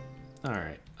that.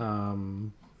 Alright,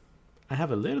 I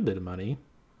have a little bit of money.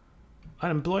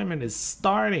 Unemployment is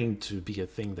starting to be a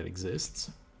thing that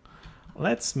exists.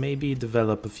 Let's maybe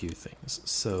develop a few things.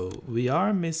 So, we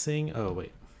are missing... Oh,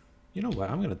 wait. You know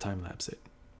what? I'm going to time-lapse it.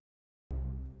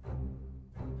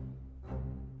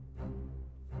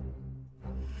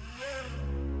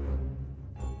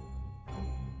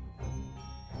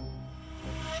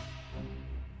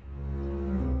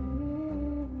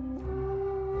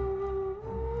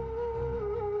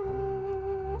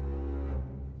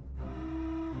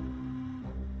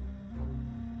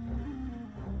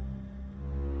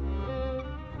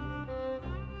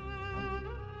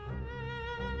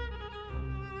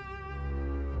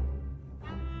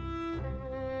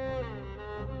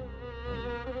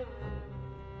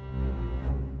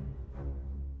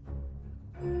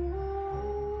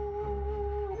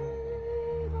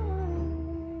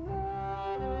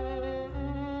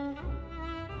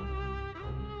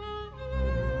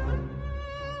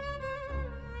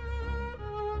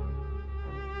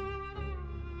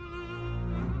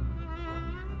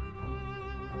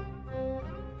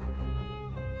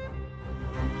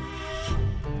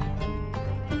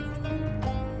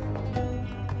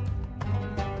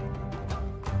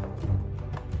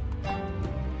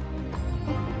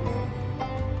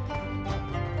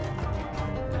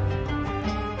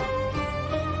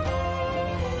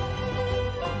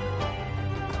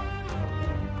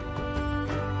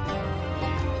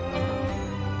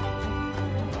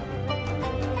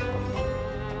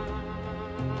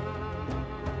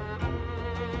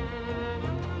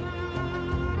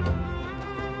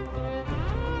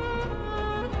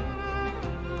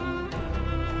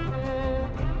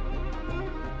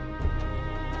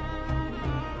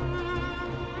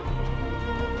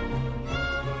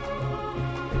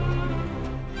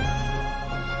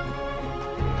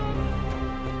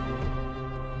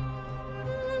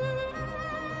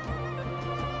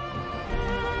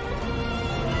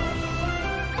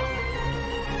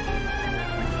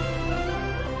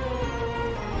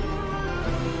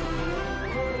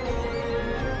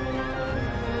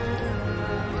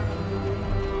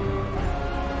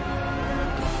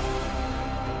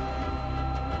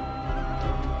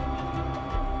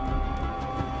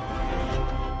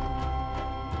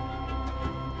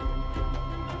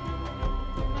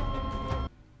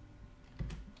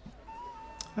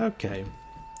 Okay.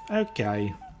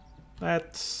 Okay.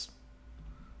 That's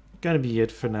gonna be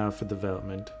it for now for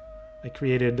development. I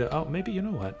created... Oh, maybe, you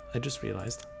know what? I just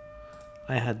realized.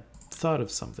 I had thought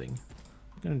of something.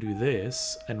 gonna do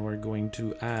this, and we're going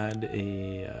to add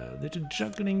a little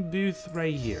juggling booth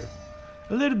right here.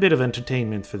 A little bit of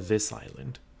entertainment for this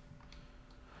island.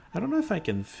 I don't know if I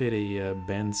can fit a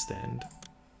bandstand.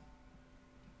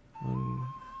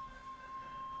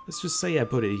 Let's just say I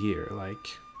put it here, like...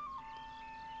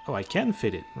 Oh, I can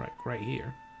fit it right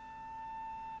here.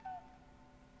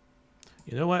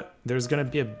 You know what? There's gonna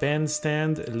be a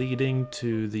bandstand leading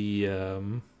to the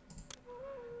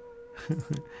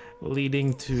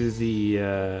leading to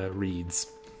the reeds.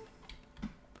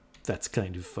 That's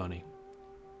kind of funny.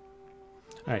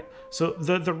 All right. So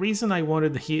the reason I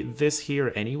wanted this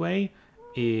here anyway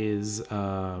is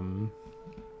I'm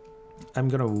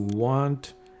gonna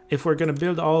want, if we're gonna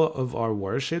build all of our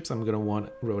warships, I'm gonna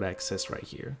want road access right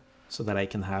here so that I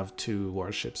can have 2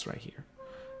 warships right here,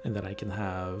 and then I can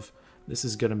have. This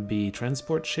is gonna be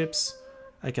transport ships.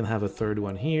 I can have a 3rd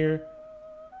one here.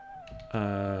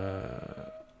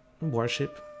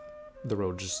 Warship. The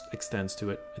road just extends to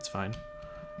it. It's fine.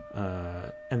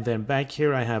 And then back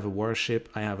here I have a warship.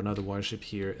 I have another warship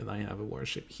here, and I have a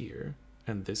warship here.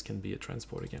 And this can be a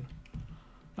transport again.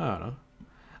 I don't know.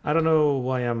 I don't know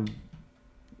why I'm...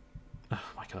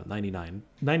 Oh my god, 99.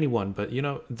 91, but you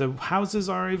know, the houses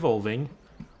are evolving.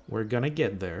 We're gonna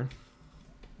get there.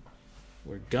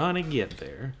 We're gonna get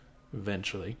there,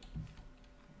 eventually.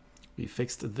 We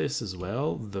fixed this as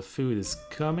well. The food is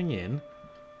coming in.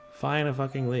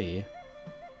 Fine-a-fucking-ly.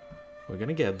 We're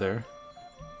gonna get there.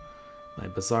 My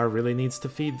bazaar really needs to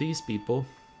feed these people.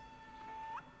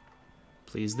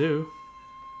 Please do.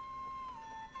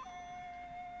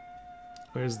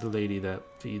 Where's the lady that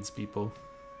feeds people?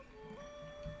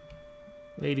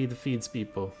 Lady that feeds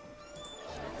people.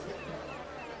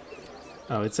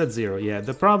 Oh, it's at 0. Yeah,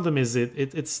 the problem is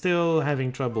it's still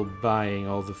having trouble buying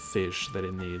all the fish that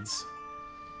it needs.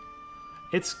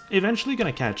 It's eventually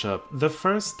gonna catch up. The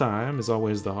first time is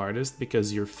always the hardest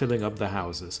because you're filling up the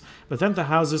houses. But then the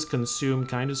houses consume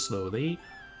kind of slowly,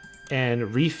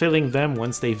 and refilling them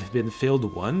once they've been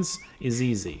filled once is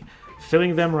easy.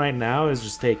 Filling them right now is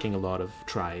just taking a lot of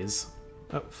tries.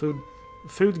 Oh, food.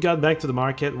 Food got back to the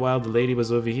market while the lady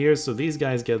was over here, so these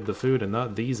guys get the food and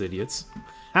not these idiots.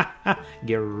 Haha,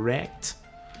 get wrecked.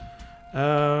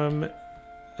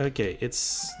 Okay,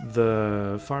 it's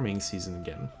the farming season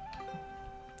again.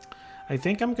 I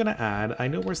think I'm gonna add, I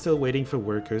know we're still waiting for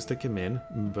workers to come in,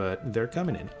 but they're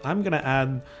coming in. I'm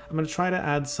gonna try to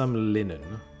add some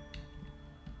linen.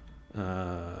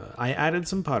 I added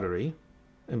some pottery,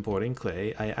 importing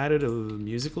clay. I added a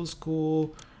musical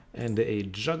school and a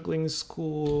juggling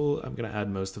school. I'm gonna add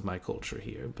most of my culture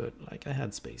here, but like I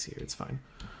had space here, it's fine.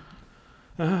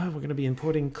 We're gonna be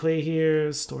importing clay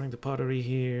here, storing the pottery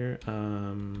here.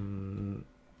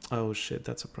 Oh shit,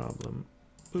 that's a problem.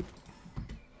 Oop.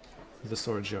 The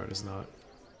storage yard is not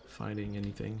finding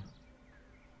anything.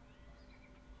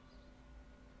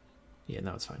 Yeah,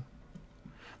 now it's fine.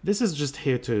 This is just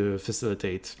here to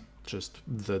facilitate just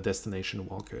the destination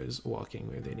walkers walking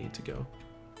where they need to go.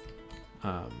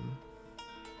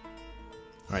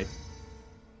 Right.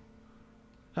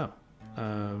 Oh.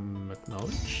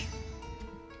 Acknowledge.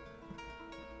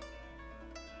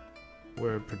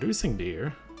 We're producing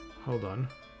beer. Hold on.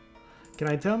 Can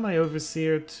I tell my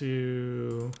overseer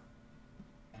to...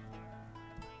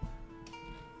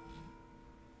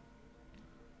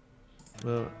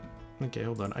 Well, okay,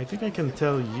 hold on. I think I can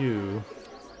tell you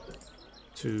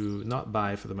to not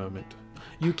buy for the moment.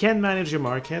 You can manage your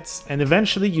markets, and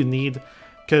eventually you need...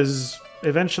 Because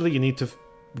eventually you need to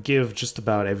give just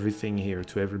about everything here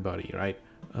to everybody, right?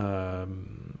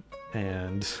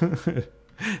 And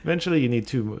eventually you need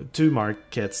two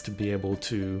markets to be able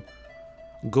to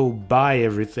go buy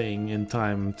everything in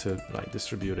time to like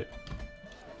distribute it.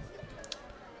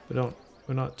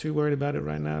 We're not too worried about it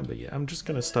right now, but yeah, I'm just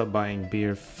gonna stop buying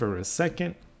beer for a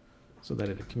second so that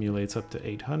it accumulates up to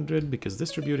 800, because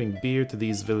distributing beer to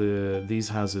these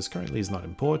houses currently is not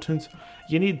important.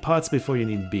 You need pots before you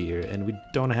need beer, and we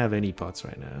don't have any pots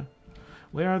right now.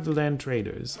 Where are the land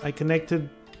traders? I connected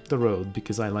the road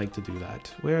because I like to do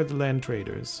that. Where are the land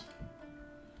traders?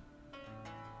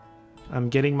 I'm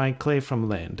getting my clay from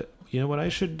land. You know what I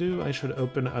should do? I should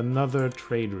open another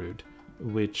trade route,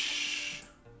 which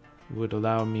would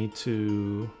allow me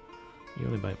to... You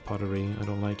only buy pottery, I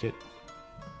don't like it.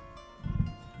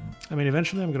 I mean,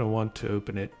 eventually I'm gonna want to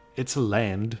open it. It's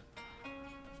land,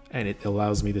 and it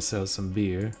allows me to sell some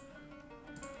beer.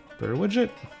 Per widget?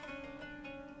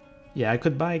 Yeah, I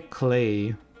could buy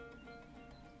clay.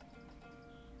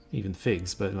 Even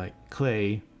figs, but like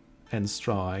clay and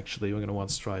straw, actually. We're gonna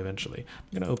want straw eventually.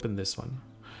 I'm gonna open this one.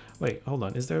 Wait, hold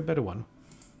on. Is there a better one?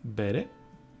 Better?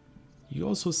 You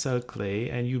also sell clay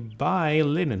and you buy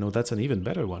linen. Oh, that's an even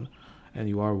better one. And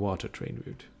you are water trade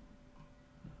route.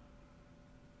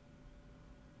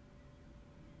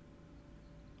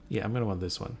 Yeah, I'm gonna want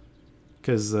this one.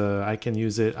 Because I can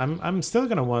use it. I'm still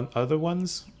gonna want other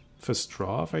ones for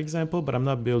straw, for example, but I'm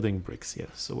not building bricks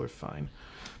yet, so we're fine.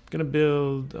 I'm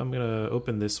gonna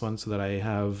open this one so that I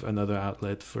have another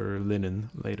outlet for linen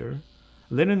later.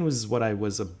 Linen was what I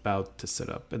was about to set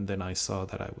up, and then I saw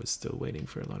that I was still waiting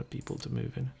for a lot of people to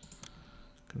move in.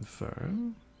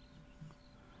 Confirm.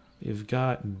 You've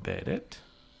got bedded.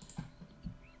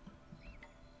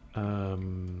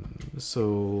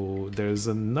 So there's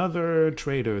another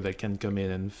trader that can come in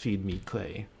and feed me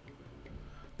clay.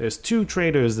 There's 2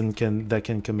 traders that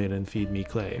can come in and feed me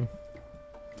clay.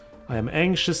 I am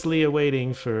anxiously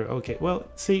awaiting for... Okay, well,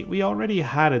 see, we already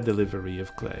had a delivery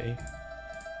of clay.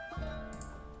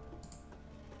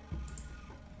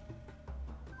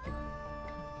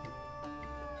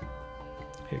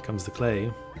 Here comes the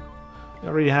clay. We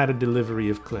already had a delivery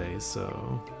of clay,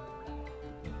 so...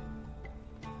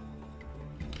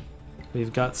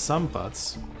 We've got some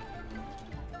pots.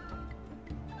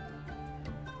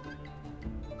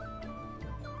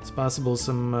 It's possible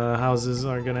some houses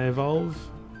are gonna evolve.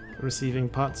 Receiving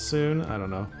pots soon? I don't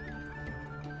know.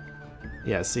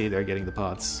 Yeah, see, they're getting the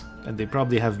pots. And they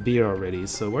probably have beer already,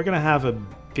 so we're gonna have a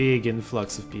big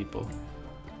influx of people.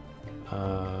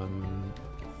 I'm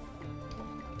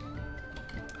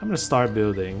gonna start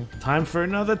building. Time for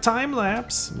another time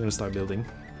lapse! I'm gonna start building.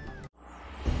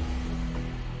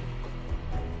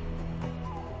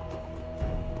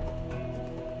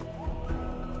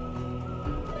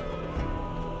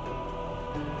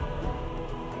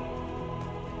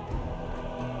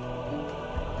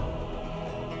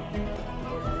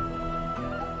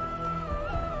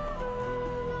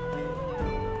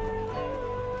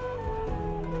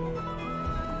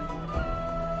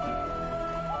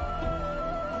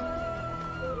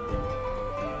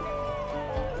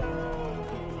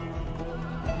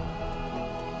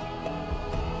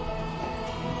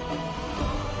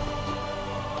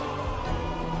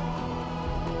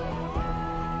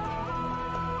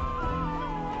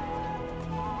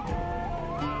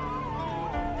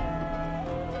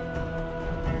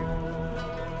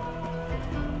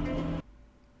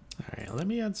 Let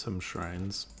me add some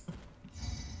shrines.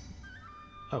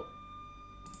 Oh.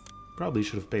 Probably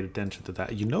should have paid attention to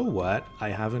that. You know what I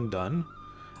haven't done?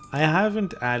 I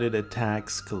haven't added a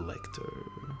tax collector.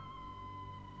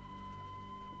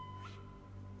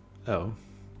 Oh.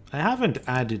 I haven't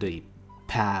added a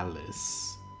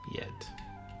palace yet.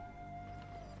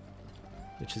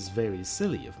 Which is very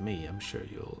silly of me, I'm sure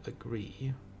you'll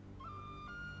agree.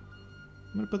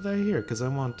 I'm gonna put that here, because I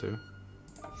want to.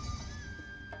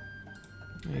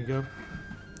 There you go.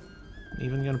 I'm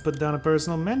even gonna put down a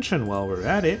personal mention while we're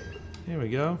at it. Here we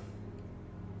go.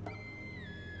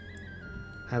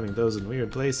 Having those in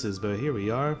weird places, but here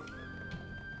we are.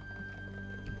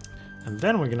 And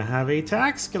then we're gonna have a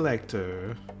tax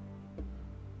collector.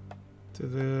 To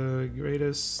the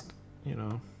greatest, you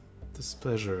know,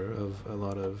 displeasure of a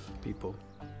lot of people.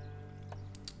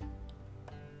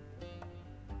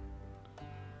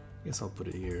 I guess I'll put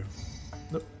it here.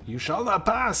 Nope, you shall not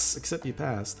pass! Except you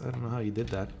passed. I don't know how you did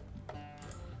that.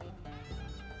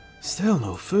 Still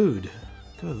no food.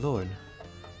 Good lord.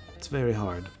 It's very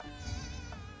hard.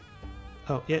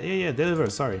 Oh, yeah, deliver,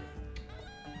 sorry.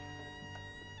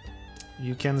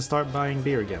 You can start buying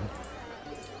beer again.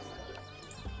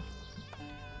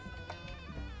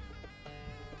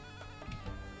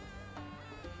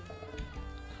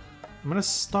 I'm gonna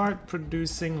start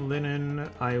producing linen.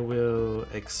 I will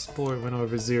export when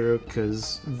over 0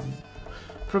 because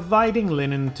providing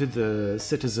linen to the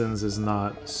citizens is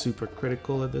not super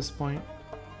critical at this point.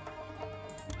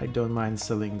 I don't mind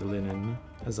selling the linen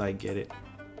as I get it.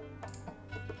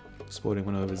 Exporting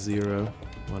when over 0.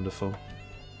 Wonderful.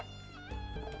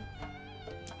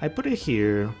 I put it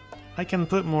here. I can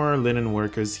put more linen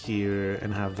workers here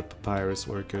and have the papyrus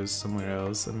workers somewhere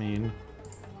else. I mean...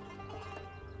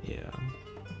 yeah.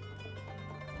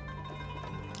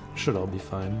 Should all be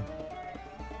fine.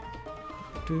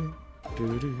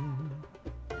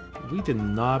 We did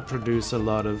not produce a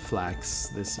lot of flax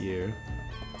this year.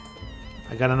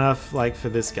 I got enough, like, for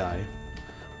this guy.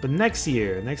 But next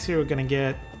year we're gonna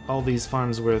get all these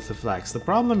farms worth of flax. The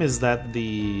problem is that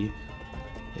the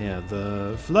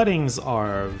floodings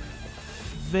are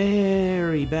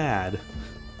very bad.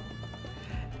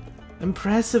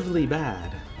 Impressively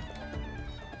bad.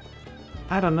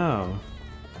 I don't know.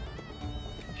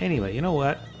 Anyway, you know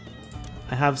what?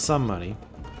 I have some money.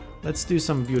 Let's do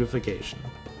some beautification.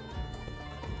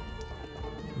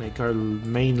 Make our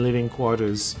main living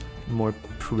quarters more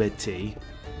pretty.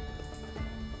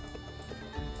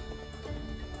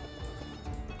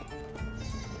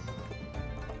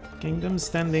 Kingdom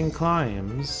standing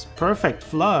climbs. Perfect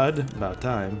flood. About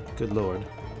time. Good lord.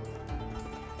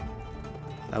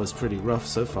 That was pretty rough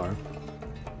so far.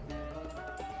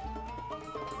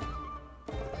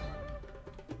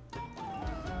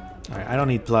 Alright, I don't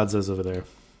need plazas over there.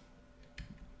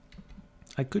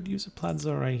 I could use a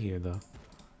plaza right here though,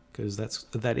 because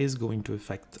that is going to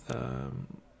affect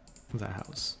the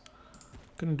house.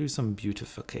 Gonna do some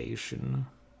beautification.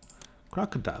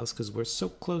 Crocodiles, because we're so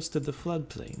close to the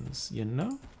floodplains, you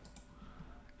know?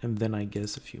 And then I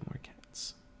guess a few more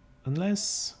cats.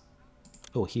 Unless...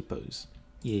 oh, hippos.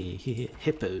 Yeah,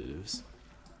 hippos.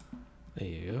 There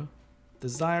you go.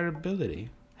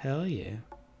 Desirability. Hell yeah.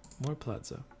 More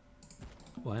plaza.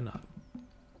 Why not?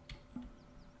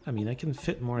 I mean, I can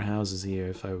fit more houses here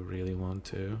if I really want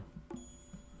to.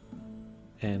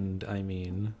 And, I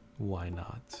mean, why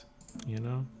not? You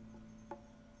know?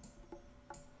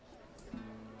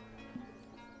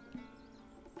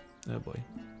 Oh boy.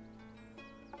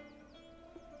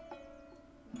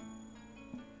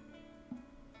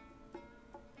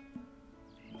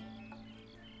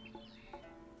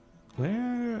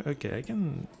 Where? Okay, I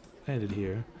can end it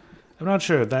here. I'm not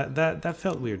sure. That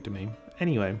felt weird to me.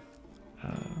 Anyway,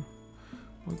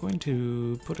 we're going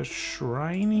to put a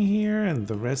shrine here, and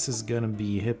the rest is gonna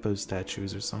be hippo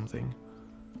statues or something.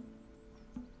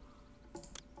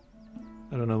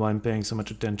 I don't know why I'm paying so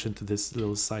much attention to this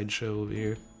little sideshow over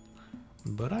here,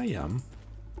 but I am.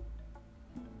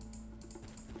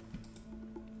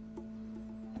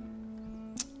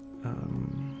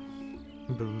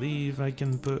 I believe I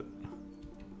can put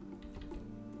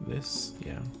this.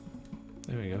 Yeah,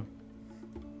 there we go.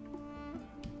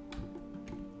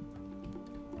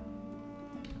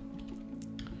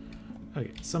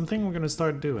 Okay, something we're gonna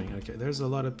start doing. Okay, there's a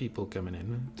lot of people coming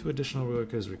in. 2 additional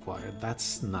workers required.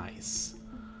 That's nice.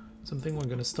 Something we're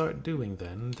gonna start doing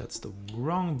then. That's the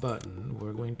wrong button.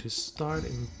 We're going to start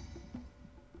in...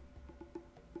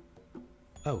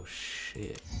 oh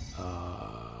shit.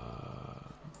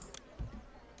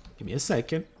 Give me a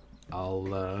second.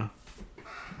 I'll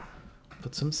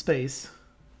put some space.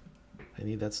 I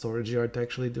need that storage yard to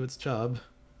actually do its job.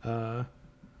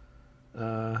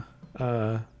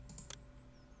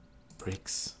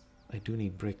 Bricks. I do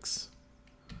need bricks.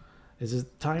 Is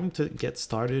it time to get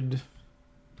started?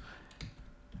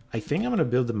 I think I'm gonna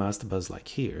build the mastabas like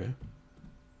here.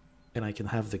 And I can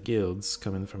have the guilds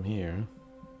coming from here.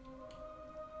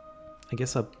 I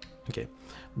guess up. Okay.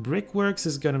 Brickworks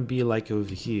is gonna be like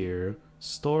over here.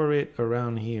 Store it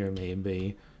around here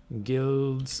maybe.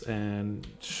 Guilds and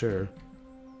sure.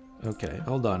 Okay,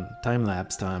 hold on. Time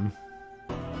lapse time.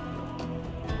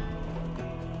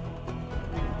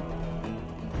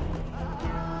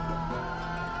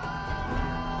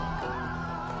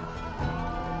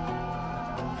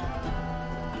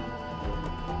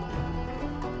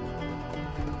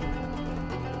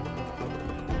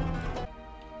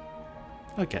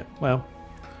 Okay, well,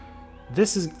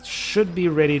 this should be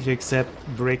ready to accept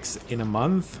bricks in a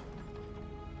month,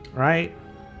 right?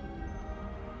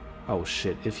 Oh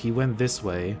shit, if he went this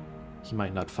way, he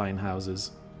might not find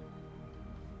houses.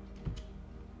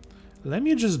 Let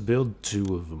me just build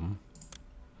 2 of them.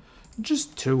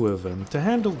 Just 2 of them to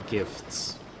handle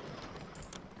gifts.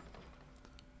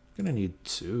 I'm gonna need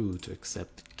 2 to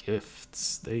accept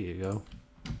gifts. There you go.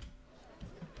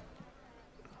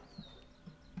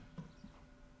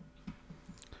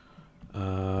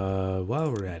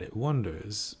 While we're at it,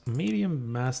 wonders.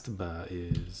 Medium mastaba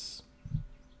is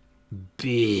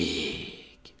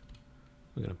big.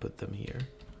 We're gonna put them here.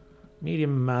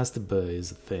 Medium mastaba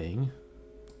is a thing.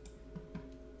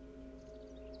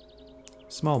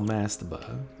 Small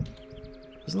mastaba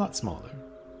is a lot smaller.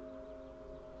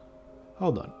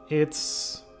 Hold on.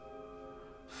 It's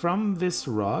from this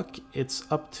rock,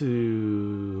 it's up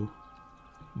to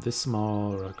this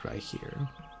small rock right here.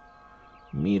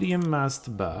 Medium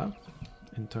mastaba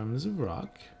in terms of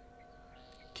rock.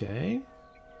 Okay.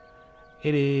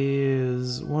 It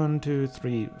is 1, 2,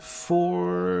 3,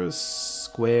 4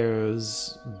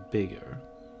 squares bigger.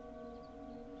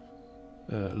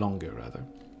 Longer rather.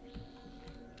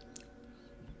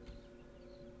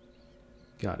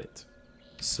 Got it.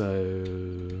 So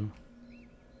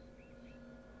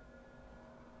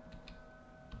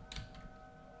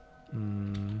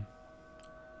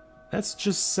let's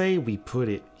just say we put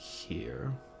it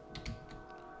here.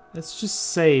 Let's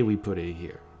just say we put it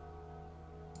here.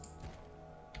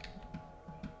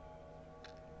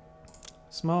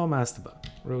 Small mastaba.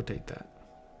 Rotate that.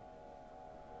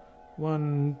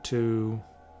 1, 2,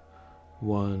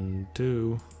 1,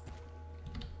 2.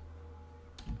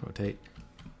 Rotate.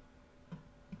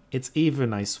 It's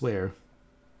even, I swear.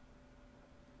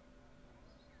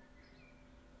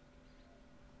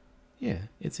 Yeah,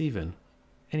 it's even.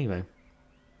 Anyway.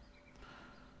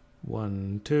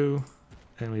 1, 2.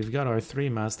 And we've got our 3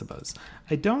 mastabas.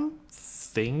 I don't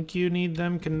think you need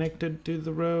them connected to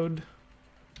the road.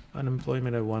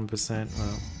 Unemployment at 1%.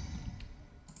 Well.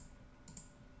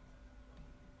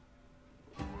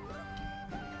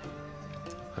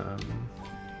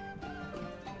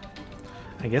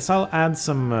 I guess I'll add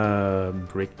some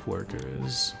brick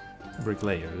workers,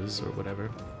 bricklayers, or whatever.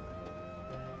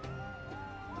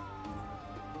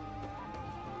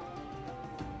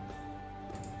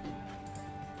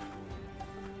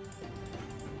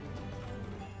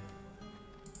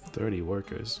 $30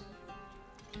 workers.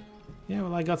 Yeah,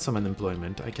 well, I got some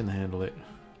unemployment. I can handle it.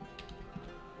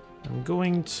 I'm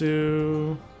going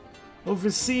to...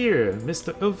 Overseer!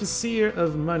 Mr. Overseer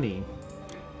of Money.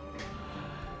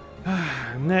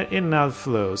 Net in and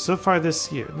outflow. So far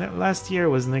this year. Last year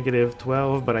was negative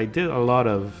 12, but I did a lot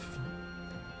of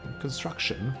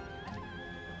construction.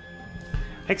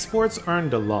 Exports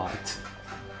earned a lot.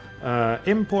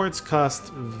 Imports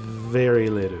cost very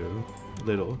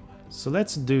little. So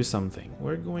let's do something.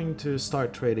 We're going to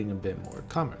start trading a bit more.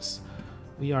 Commerce.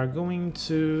 We are going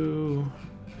to...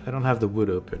 I don't have the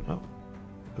wood open. Oh,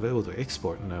 available to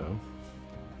export? No.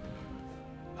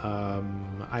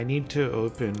 I need to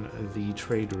open the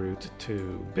trade route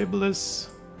to Biblis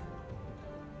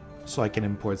so I can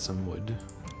import some wood.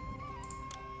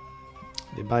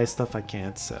 They buy stuff I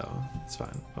can't sell. It's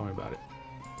fine. Don't worry about it.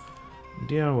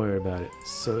 Don't worry about it.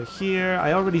 So here,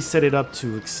 I already set it up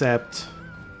to accept...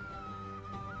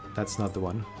 That's not the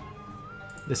one.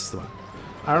 This is the one.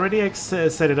 I already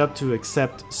set it up to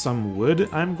accept some wood.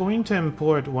 I'm going to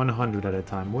import 100 at a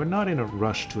time. We're not in a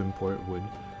rush to import wood.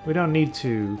 We don't need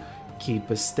to keep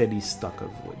a steady stock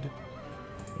of wood.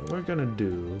 What we're gonna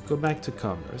do, go back to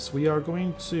commerce. We are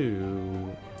going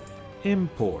to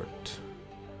import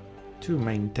to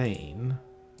maintain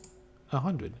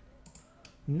 100.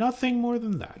 Nothing more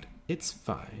than that. It's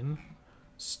fine.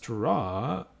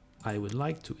 Straw, I would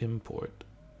like to import.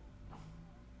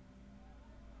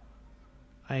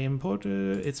 I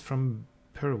imported, it's from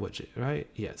Perwidget, right?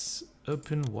 Yes.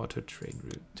 Open water trade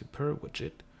route to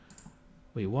Perwidget.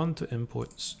 We want to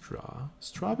import straw.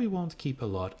 Straw we won't keep a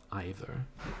lot either.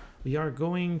 We are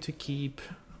going to keep,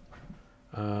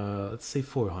 let's say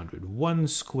 400. 1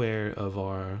 square of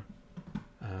our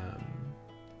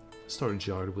storage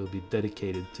yard will be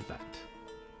dedicated to that.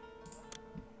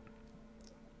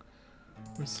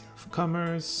 Reserve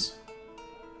commerce.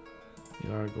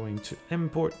 We are going to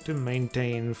import to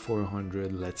maintain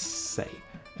 400, let's say.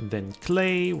 And then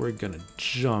clay, we're gonna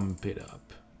jump it up.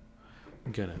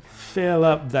 We're gonna fill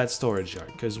up that storage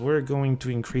yard because we're going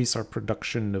to increase our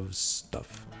production of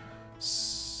stuff.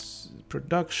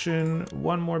 Production,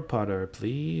 1 more potter,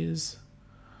 please.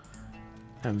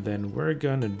 And then we're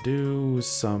gonna do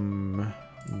some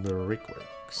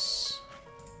brickworks.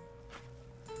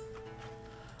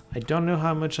 I don't know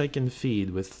how much I can feed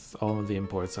with all of the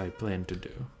imports I plan to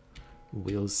do.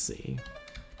 We'll see.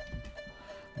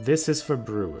 This is for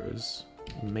brewers.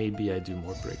 Maybe I do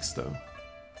more bricks though.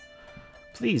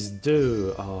 Please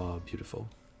do. Oh, beautiful.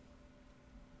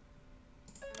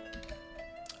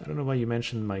 I don't know why you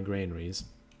mentioned my granaries,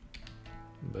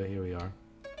 but here we are.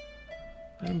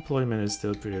 Unemployment is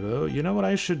still pretty low. You know what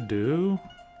I should do?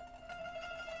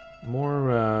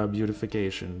 More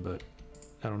beautification, but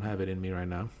I don't have it in me right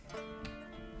now.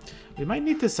 We might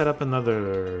need to set up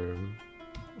another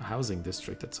housing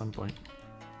district at some point.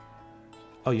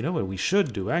 Oh, you know what we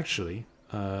should do, actually?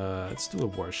 Let's do a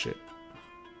warship.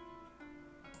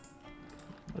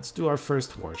 Let's do our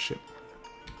first warship.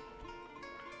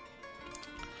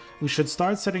 We should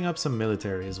start setting up some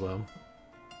military as well.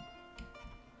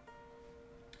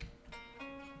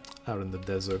 Out in the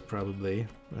desert, probably.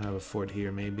 We have a fort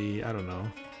here, maybe. I don't know.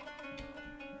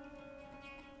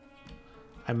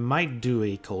 I might do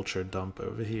a culture dump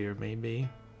over here, maybe.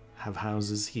 Have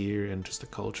houses here and just a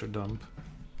culture dump.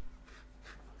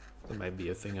 That might be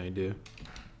a thing I do.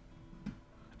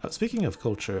 Oh, speaking of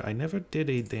culture, I never did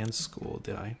a dance school,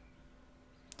 did I?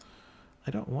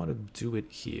 I don't want to do it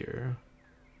here.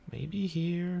 Maybe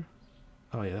here?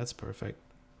 Oh yeah, that's perfect.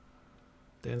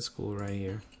 Dance school right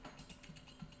here.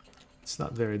 It's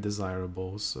not very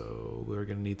desirable, so we're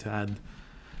gonna need to add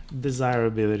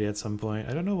desirability at some point.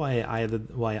 I don't know why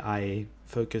I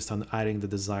focused on adding the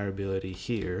desirability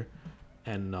here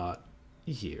and not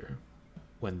here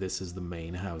when this is the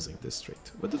main housing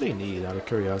district. What do they need, out of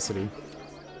curiosity?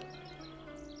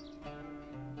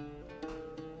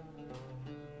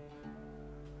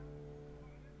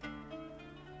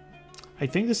 I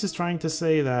think this is trying to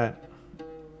say that...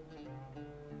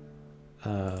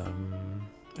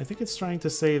 I think it's trying to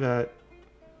say that...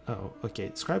 Oh,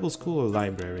 okay. Scribble School or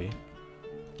Library?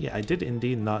 Yeah, I did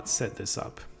indeed not set this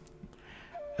up.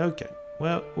 Okay.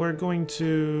 Well, we're going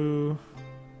to...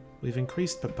 We've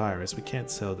increased papyrus. We can't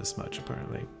sell this much,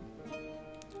 apparently.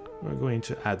 We're going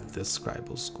to add the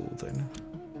Scribble School then.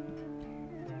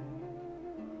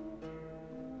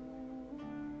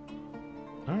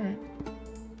 Alright.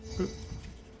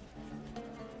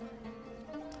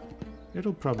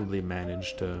 It'll probably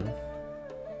manage to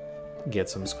get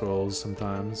some scrolls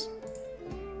sometimes.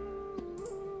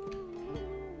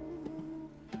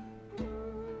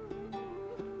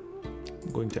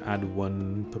 I'm going to add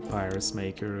one papyrus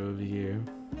maker over here.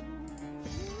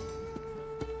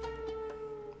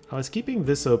 I was keeping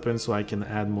this open so I can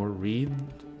add more reed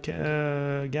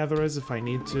gatherers if I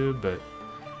need to, but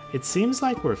it seems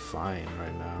like we're fine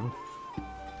right now.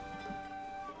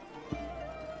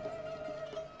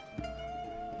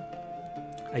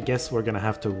 I guess we're gonna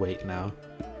have to wait now,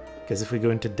 because if we go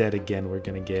into debt again, we're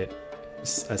gonna get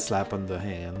a slap on the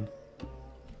hand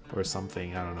or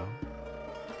something. I don't know.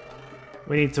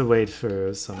 We need to wait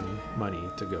for some money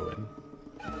to go in.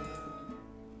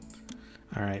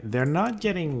 All right, they're not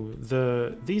getting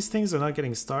these things are not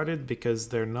getting started because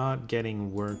they're not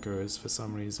getting workers for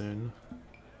some reason.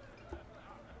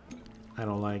 I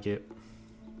don't like it.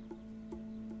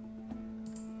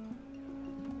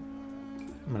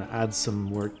 I'm gonna add some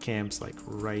work camps like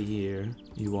right here.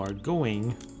 You are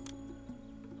going.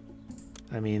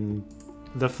 I mean,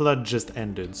 the flood just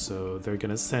ended, so they're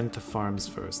gonna send to farms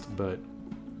first, but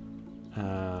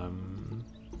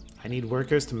I need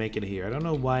workers to make it here. I don't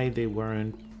know why they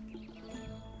weren't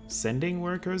sending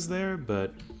workers there,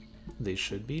 but they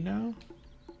should be now.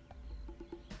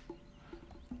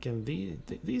 Can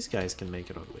these guys can make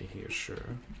it all the way here,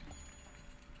 sure.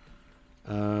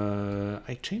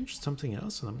 I changed something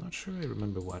else and I'm not sure I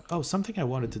remember what. Oh, something I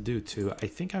wanted to do too. I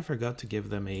think I forgot to give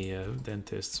them a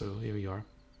dentist, so here we are.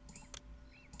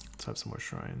 Let's have some more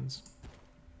shrines.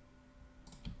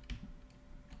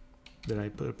 Did I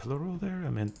put a plural there? I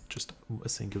meant just a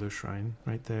singular shrine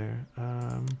right there.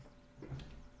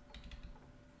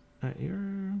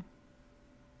 You're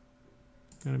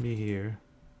gonna be here.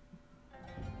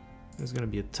 There's gonna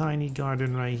be a tiny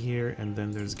garden right here, and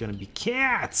then there's gonna be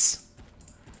cats!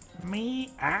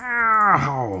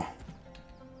 Meow!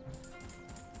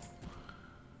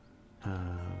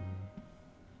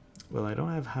 Well, I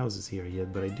don't have houses here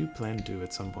yet, but I do plan to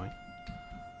at some point.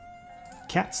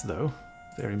 Cats, though,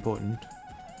 very important.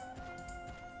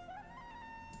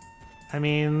 I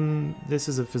mean, this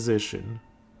is a physician.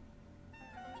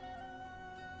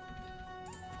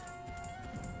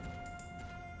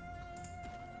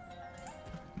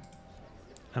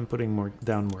 I'm putting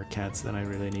down more cats than I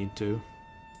really need to.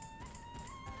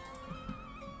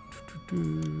 There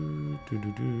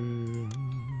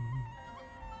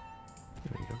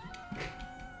we go.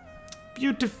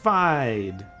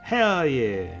 Beautified! Hell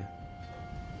yeah!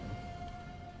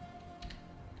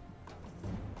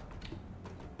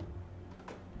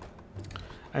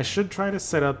 I should try to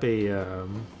set up a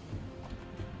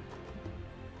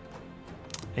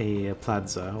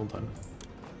plaza. Hold on.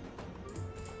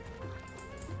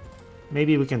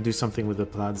 Maybe we can do something with the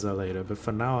plaza later, but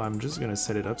for now I'm just gonna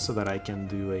set it up so that I can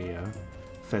do a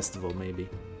festival, maybe.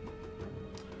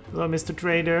 Hello, Mr.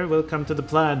 Trader. Welcome to the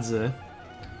plaza.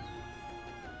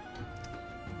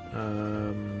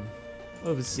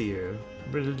 Overseer.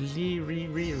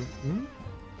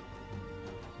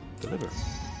 Deliver.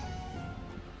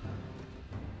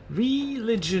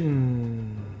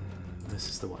 Religion. This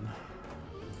is the one.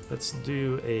 Let's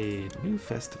do a new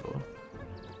festival.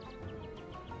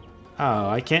 Oh,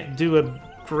 I can't do a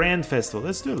grand festival.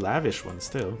 Let's do a lavish one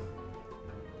still.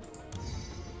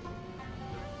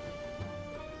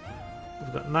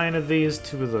 We've got 9 of these,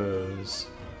 2 of those.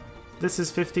 This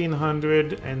is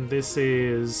 1500, and this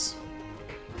is...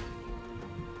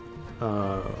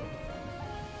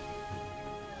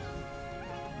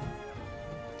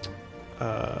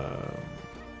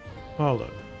 hold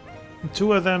on.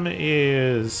 2 of them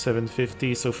is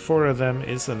 750, so 4 of them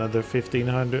is another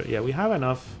 1500. Yeah, we have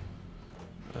enough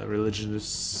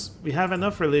religious... We have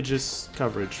enough religious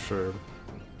coverage for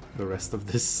the rest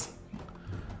of this.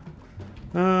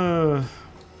 I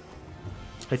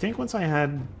think once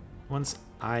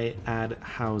I add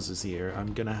houses here,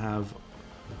 I'm gonna have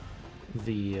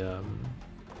the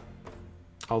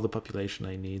all the population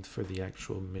I need for the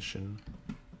actual mission.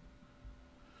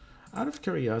 Out of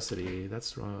curiosity,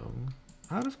 that's wrong.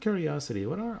 Out of curiosity,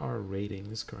 what are our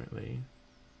ratings currently?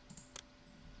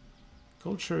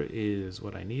 Culture is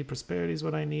what I need. Prosperity is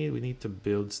what I need. We need to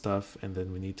build stuff, and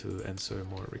then we need to answer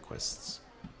more requests.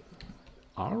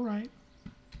 All right.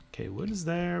 Okay, what is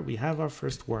there? We have our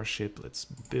first warship. Let's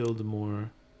build more.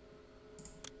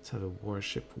 Let's have a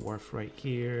warship wharf right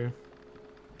here.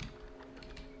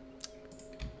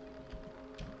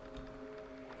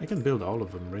 I can build all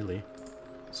of them, really.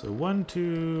 So 1,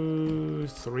 2,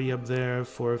 3 up there,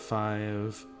 4,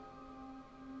 5,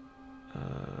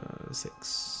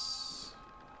 6.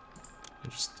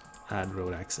 Just add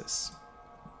road access.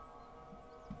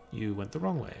 You went the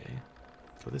wrong way.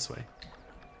 Go this way.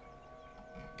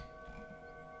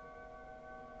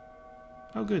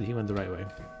 Oh good, he went the right way.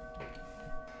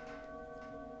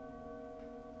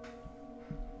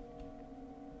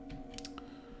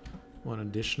 One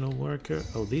additional worker.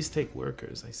 Oh, these take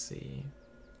workers, I see.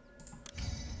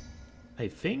 I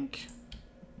think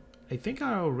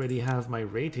I already have my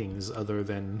ratings other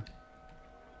than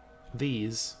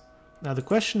these. Now the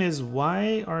question is,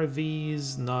 why are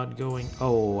these not going?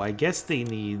 Oh, I guess they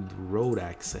need road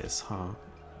access, huh?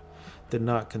 Did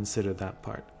not consider that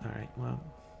part. All right, well.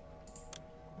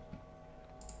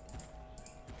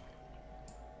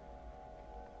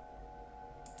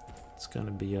 It's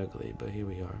gonna be ugly, but here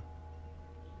we are.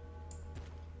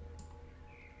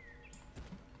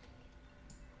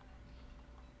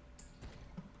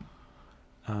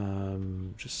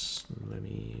 Just let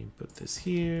me put this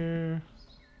here.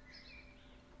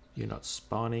 You're not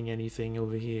spawning anything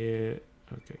over here.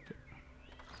 Okay, good.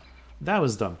 That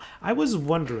was dumb. I was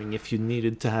wondering if you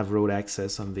needed to have road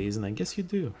access on these, and I guess you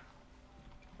do.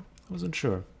 I wasn't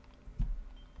sure.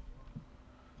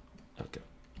 Okay.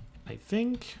 I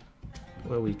think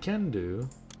what we can do,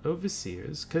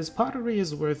 overseers, because pottery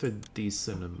is worth a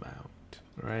decent amount,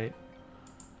 right?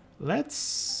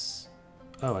 Let's...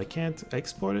 Oh, I can't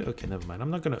export it? Okay, never mind.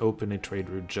 I'm not going to open a trade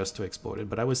route just to export it,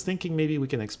 but I was thinking maybe we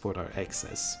can export our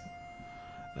excess.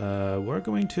 We're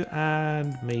going to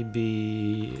add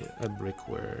maybe a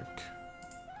brickwork.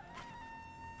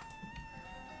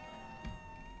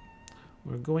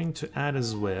 We're going to add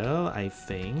as well, I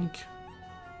think,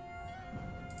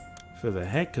 for the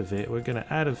heck of it, we're going to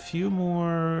add a few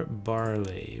more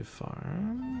barley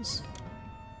farms.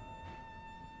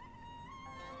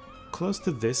 Close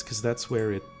to this, because that's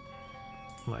where it,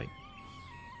 like,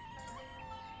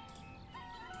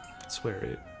 that's where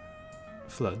it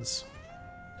floods.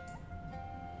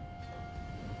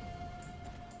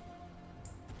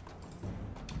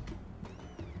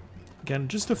 Again,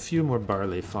 just a few more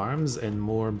barley farms and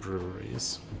more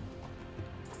breweries.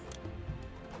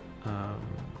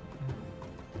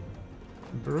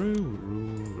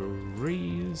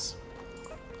 Breweries.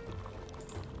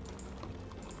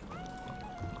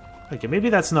 Okay, maybe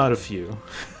that's not a few.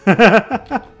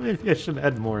 Maybe I should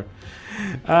add more.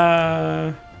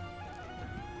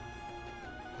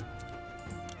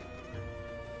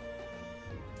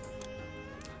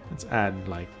 Let's add,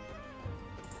 like,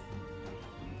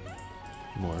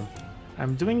 more.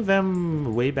 I'm doing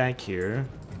them way back here,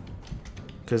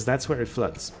 because that's where it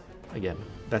floods. Again,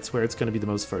 that's where it's going to be the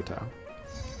most fertile.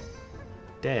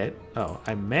 Debt? Oh,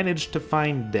 I managed to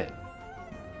find debt.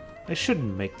 I should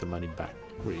make the money back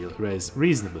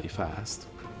reasonably fast.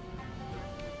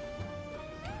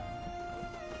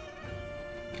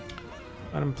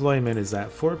 Unemployment is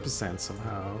at 4%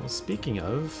 somehow. Speaking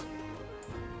of...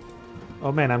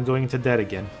 Oh man, I'm going into debt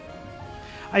again.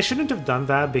 I shouldn't have done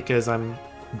that because I'm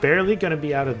barely going to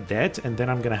be out of debt and then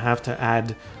I'm going to have to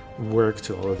add work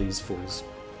to all of these fools.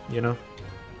 You know?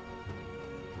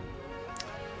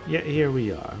 Yeah, here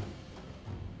we are.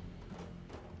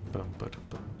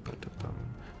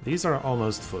 These are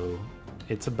almost full.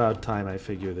 It's about time I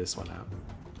figure this one out.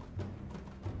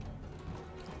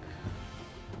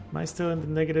 Am I still in the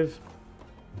negative?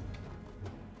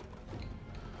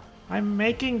 I'm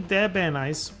making Deben,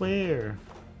 I swear.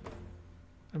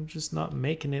 I'm just not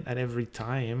making it at every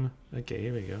time. Okay,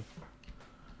 here we go.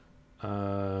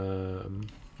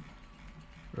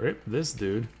 Rip this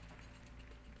dude.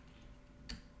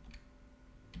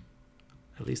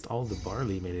 At least all the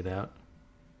barley made it out.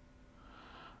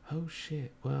 Oh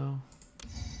shit, well...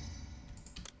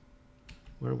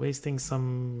 We're wasting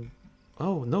some...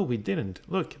 Oh, no, we didn't.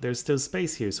 Look, there's still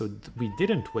space here, so we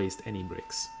didn't waste any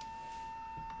bricks.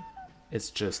 It's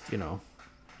just, you know...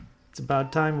 It's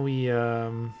about time we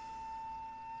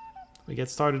get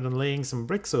started on laying some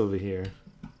bricks over here.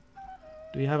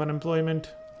 Do we have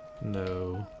unemployment?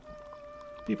 No.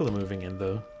 People are moving in,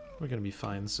 though. We're gonna be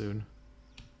fine soon.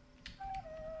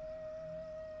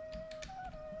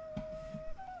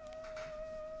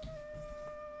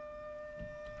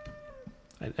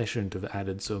 I shouldn't have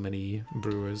added so many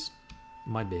brewers.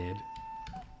 My bad.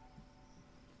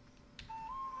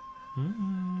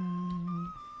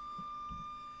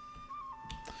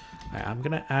 Alright, I'm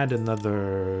gonna add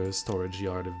another storage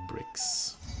yard of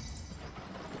bricks.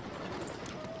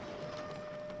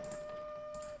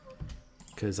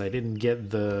 Because I didn't get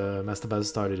the mastabas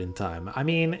started in time. I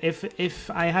mean,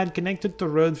 if I had connected the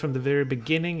road from the very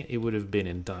beginning, it would have been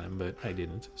in time, but I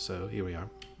didn't. So here we are.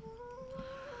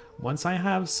 Once I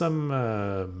have some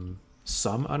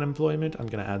unemployment, I'm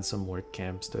gonna add some work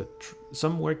camps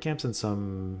and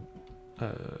some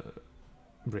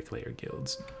bricklayer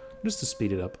guilds, just to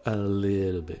speed it up a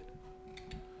little bit.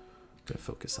 Gonna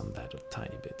focus on that a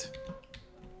tiny bit.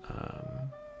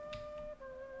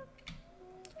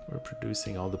 We're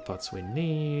producing all the pots we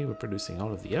need. We're producing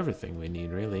all of the everything we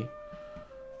need, really.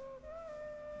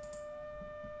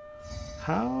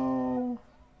 How?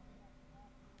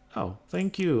 Oh,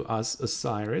 thank you,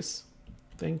 Osiris.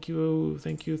 Thank you,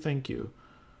 thank you, thank you.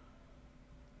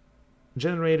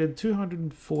 Generated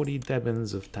 240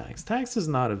 Thebans of tax. Tax is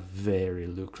not a very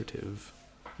lucrative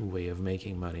way of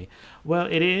making money. Well,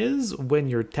 it is when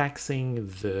you're taxing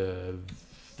the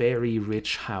very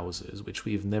rich houses, which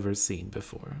we've never seen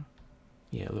before.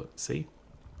 Yeah, look, see?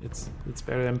 It's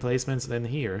better than placements than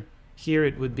here. Here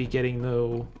it would be getting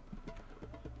no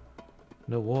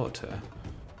water.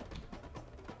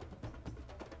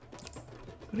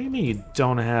 What do you mean you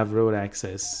don't have road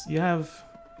access? You have...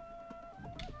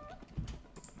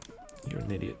 You're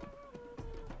an idiot.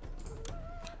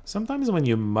 Sometimes when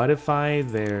you modify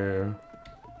their...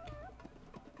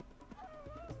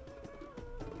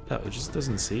 Oh, it just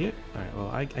doesn't see it? Alright, well,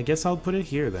 I guess I'll put it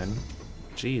here then.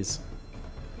 Jeez.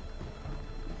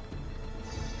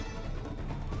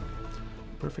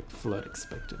 Perfect flood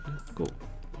expected. Cool.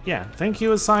 Yeah, thank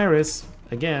you, Osiris.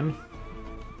 Again.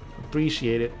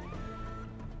 Appreciate it.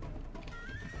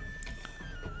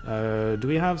 Do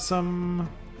we have some...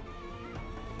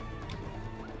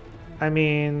 I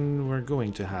mean, we're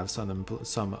going to have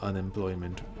some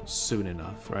unemployment soon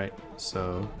enough, right?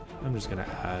 So, I'm just gonna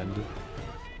add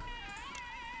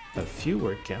a few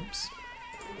work camps.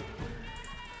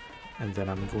 And then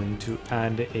I'm going to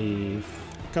add a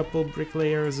couple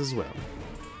bricklayers as well.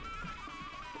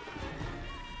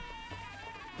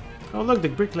 Oh look, the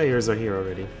bricklayers are here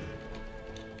already.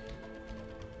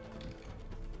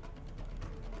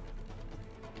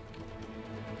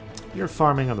 You're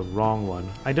farming on the wrong one.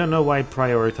 I don't know why I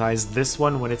prioritized this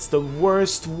one when it's the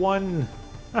worst one.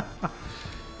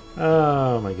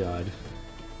 Oh my god.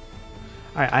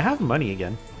 Alright, I have money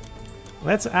again.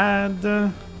 Let's add...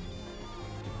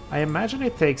 I imagine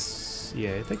it takes...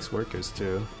 Yeah, it takes workers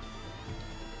too.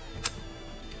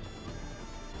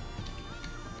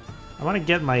 I want to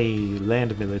get my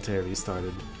land military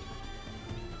started.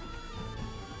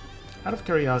 Out of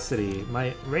curiosity,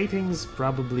 my ratings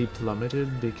probably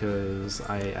plummeted because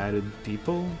I added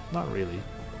people? Not really.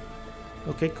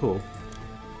 Okay, cool.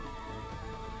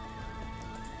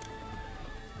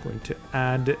 Going to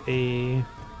add a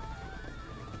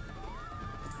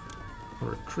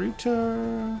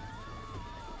recruiter.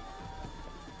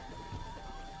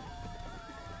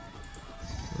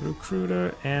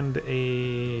 Recruiter and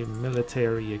a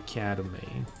military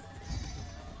academy.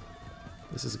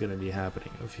 This is going to be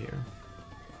happening over here.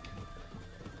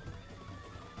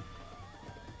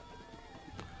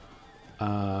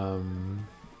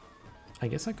 I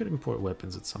guess I could import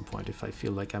weapons at some point if I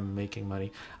feel like I'm making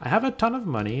money. I have a ton of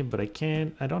money, but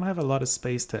I don't have a lot of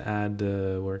space to add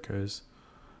workers.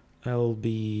 I'll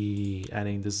be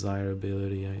adding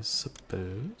desirability, I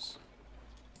suppose.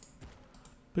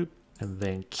 Boop. And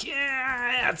then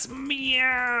cats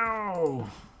meow.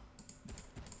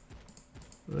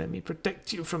 Let me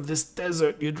protect you from this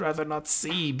desert you'd rather not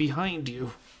see behind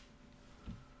you.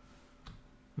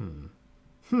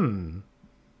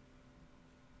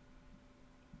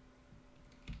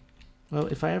 Well,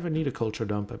 if I ever need a culture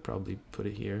dump, I'd probably put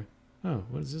it here. Oh,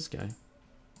 what is this guy?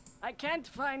 I can't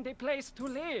find a place to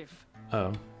live.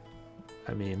 Oh.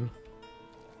 I mean...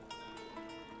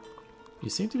 You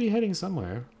seem to be heading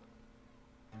somewhere.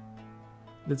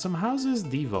 Did some houses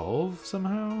devolve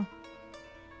somehow?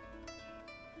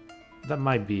 That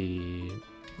might be...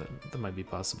 That might be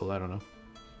possible, I don't know.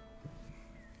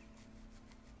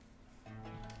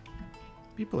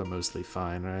 People are mostly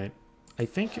fine, right? I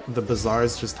think the bazaar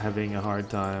is just having a hard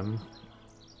time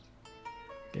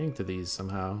getting to these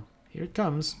somehow. Here it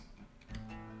comes.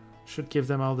 Should give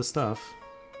them all the stuff.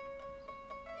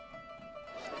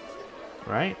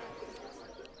 Right?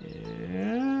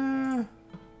 Yeah.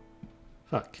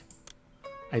 Fuck.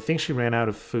 I think she ran out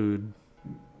of food.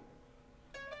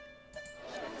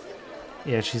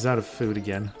 Yeah, she's out of food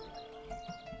again.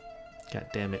 God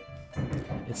damn it.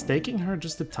 It's taking her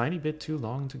just a tiny bit too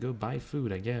long to go buy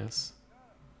food, I guess.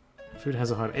 Food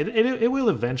has a hard... It will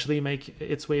eventually make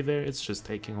its way there. It's just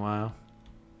taking a while.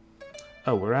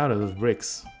 Oh, we're out of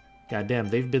bricks. God damn,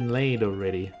 they've been laid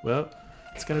already. Well,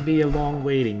 it's gonna be a long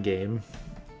waiting game.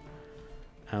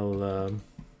 I'll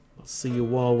see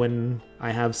you all when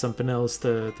I have something else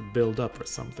to build up or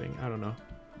something. I don't know.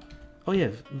 Oh yeah,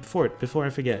 fort, before I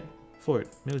forget. Fort,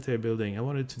 military building. I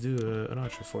wanted to do an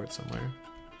archer fort somewhere.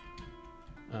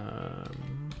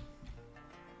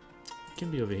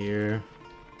 Can be over here.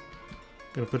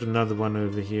 Gonna put another one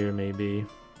over here, maybe.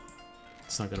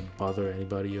 It's not gonna bother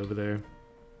anybody over there.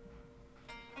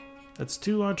 That's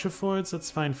 2 archer forts, that's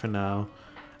fine for now.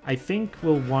 I think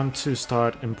we'll want to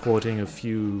start importing a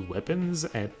few weapons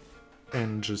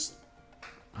and just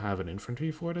have an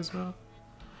infantry fort as well.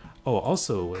 Oh,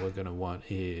 also what we're gonna want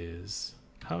is...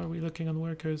 How are we looking on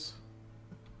workers?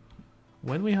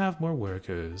 When we have more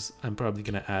workers, I'm probably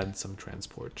gonna add some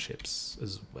transport ships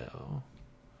as well.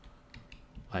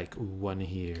 Like 1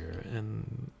 here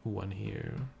and 1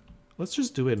 here. Let's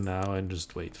just do it now and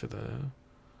just wait for the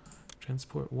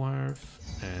transport wharf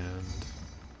and...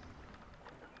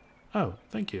 Oh,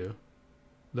 thank you.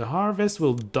 The harvest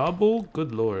will double?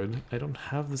 Good lord. I don't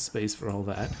have the space for all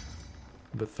that.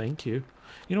 But thank you.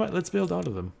 You know what? Let's build all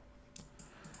of them.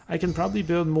 I can probably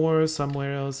build more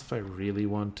somewhere else if I really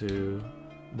want to.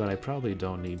 But I probably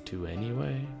don't need to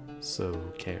anyway. So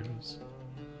who cares?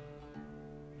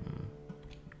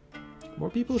 More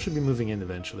people should be moving in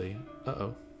eventually.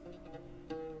 Uh-oh.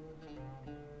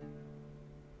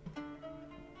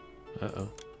 Uh-oh.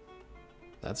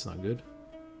 That's not good.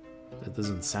 That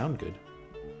doesn't sound good.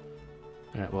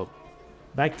 Alright, well,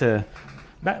 back to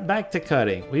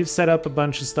cutting. We've set up a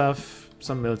bunch of stuff.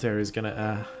 Some military is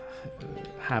gonna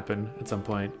happen at some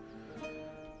point.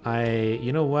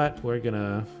 You know what? We're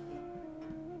gonna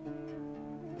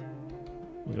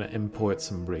import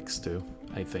some bricks too,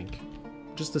 I think.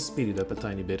 Just to speed it up a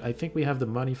tiny bit. I think we have the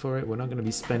money for it. We're not gonna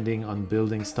be spending on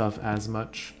building stuff as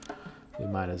much. We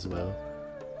might as well.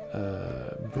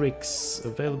 Bricks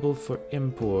available for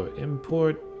import.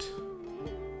 Import.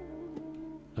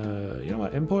 You know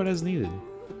what? Import as needed.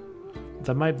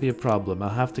 That might be a problem. I'll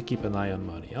have to keep an eye on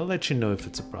money. I'll let you know if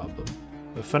it's a problem.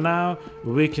 But for now,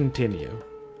 we continue.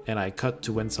 And I cut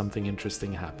to when something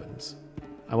interesting happens.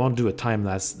 I won't do a time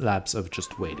lapse of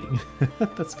just waiting.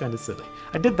 That's kind of silly.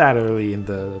 I did that early in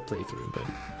the playthrough, but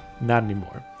not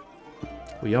anymore.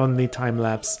 We only time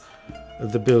lapse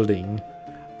the building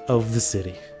of the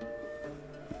city.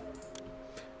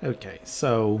 Okay,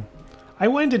 so I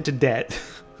went into debt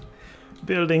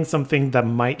building something that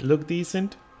might look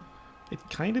decent. It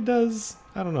kind of does.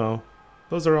 I don't know.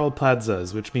 Those are all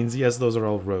plazas, which means, yes, those are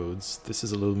all roads. This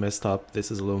is a little messed up,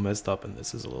 this is a little messed up, and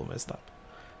this is a little messed up.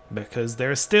 Because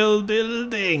they're still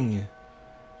building!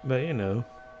 But, you know,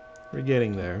 we're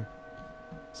getting there.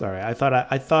 Sorry, I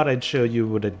thought I'd show you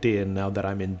what I did now that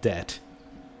I'm in debt.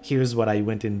 Here's what I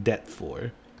went in debt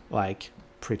for. Like,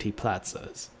 pretty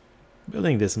plazas.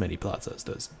 Building this many plazas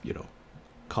does, you know,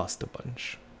 cost a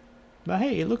bunch. But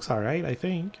hey, it looks alright, I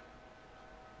think.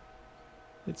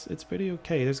 It's pretty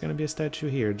okay. There's going to be a statue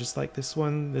here, just like this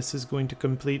one. This is going to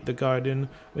complete the garden.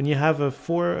 When you have a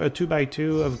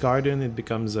 2x2 of garden, it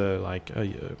becomes a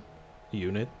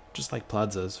unit, just like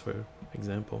plazas, for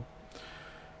example.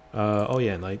 Oh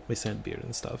yeah, and like my Sandbeard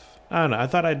and stuff. I don't know. I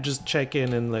thought I'd just check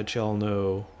in and let y'all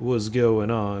know what's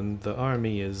going on. The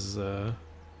army is. Oh,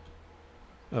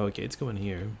 okay, it's going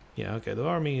here. Yeah, okay. The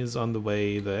army is on the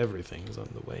way. Everything's on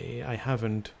the way. I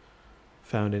haven't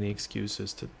found any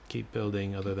excuses to keep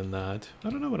building other than that. I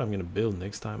don't know what I'm going to build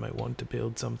next time I want to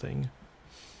build something.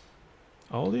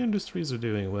 All the industries are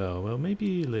doing well. Well,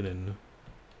 maybe linen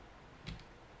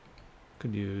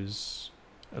could use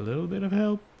a little bit of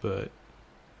help, but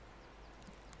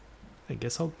I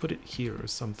guess I'll put it here or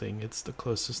something. It's the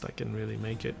closest I can really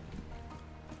make it.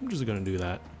 I'm just going to do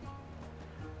that.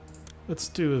 Let's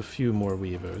do a few more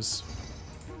weavers.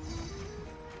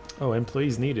 Oh,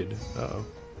 employees needed. Uh-oh.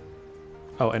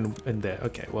 Oh, and there.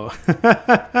 Okay, well.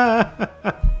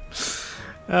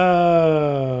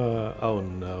 Oh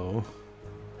no.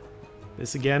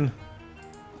 This again?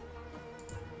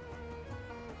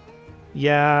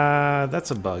 Yeah, that's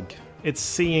a bug. It's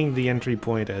seeing the entry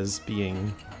point as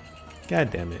being... God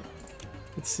damn it.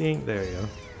 It's seeing... There you go.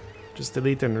 Just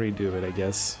delete and redo it, I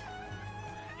guess.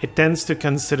 It tends to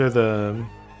consider the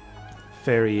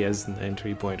ferry as an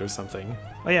entry point or something.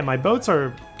 Oh yeah, my boats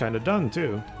are kind of done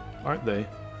too. Aren't they?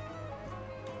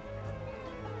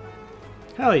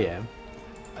 Hell yeah.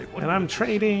 And I'm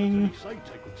trading.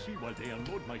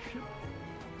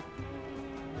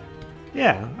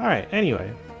 Yeah, alright,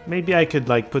 anyway. Maybe I could,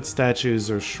 like, put statues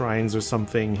or shrines or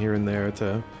something here and there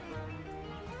to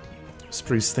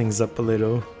spruce things up a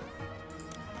little.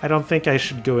 I don't think I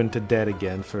should go into debt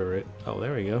again for it. Oh,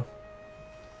 there we go.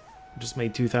 Just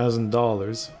made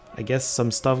 $2,000. I guess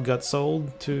some stuff got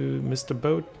sold to Mr.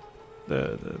 Boat,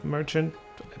 the merchant.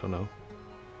 I don't know.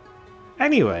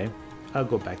 Anyway, I'll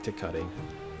go back to cutting.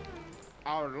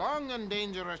 Our long and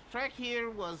dangerous trek here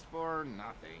was for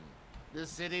nothing. The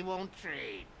city won't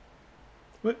trade.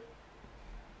 What?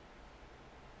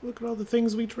 Look at all the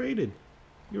things we traded.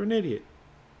 You're an idiot.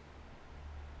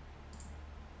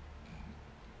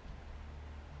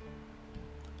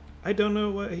 I don't know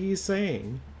what he's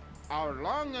saying. Our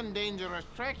long and dangerous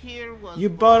trek here was. You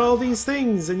bought all these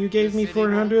things and you gave me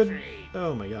 400.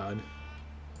 Oh my god.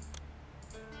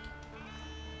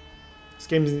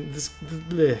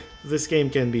 This game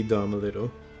can be dumb a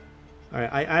little.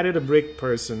 Alright, I added a brick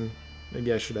person.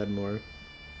 Maybe I should add more.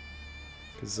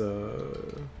 Because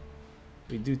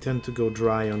we do tend to go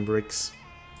dry on bricks.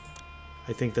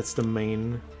 I think that's the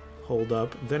main hold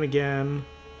up. Then again,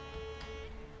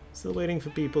 still waiting for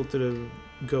people to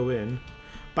go in.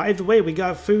 By the way, we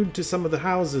got food to some of the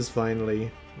houses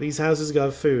finally. These houses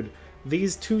got food.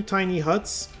 These two tiny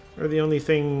huts are the only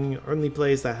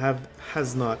place that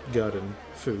has not gotten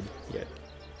food yet.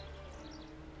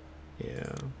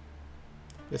 Yeah.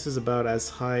 This is about as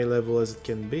high level as it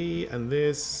can be, and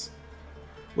this...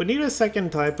 We need a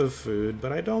second type of food,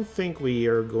 but I don't think we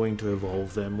are going to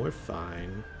evolve them. We're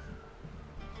fine.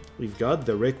 We've got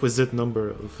the requisite number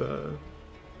of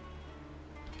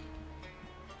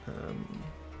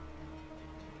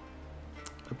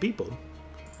people.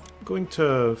 I'm going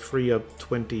to free up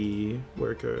 20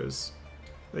 workers.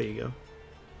 There you go.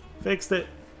 Fixed it.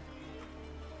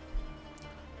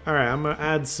 Alright, I'm gonna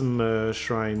add some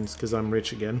shrines because I'm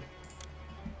rich again.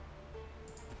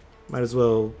 Might as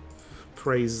well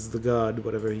praise the god,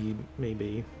 whatever he may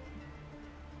be.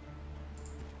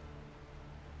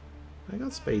 I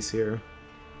got space here.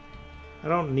 I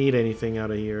don't need anything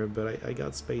out of here, but I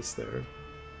got space there.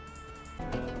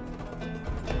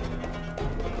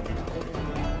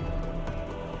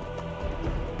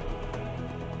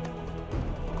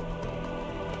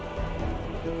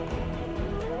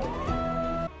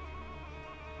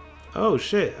 Oh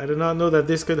shit, I did not know that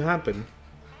this could happen.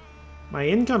 My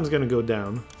income's gonna go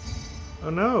down. Oh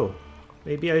no.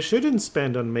 Maybe I shouldn't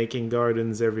spend on making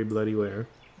gardens every bloody where.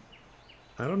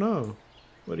 I don't know.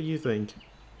 What do you think?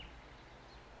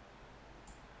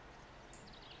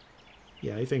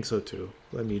 Yeah, I think so too.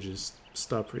 Let me just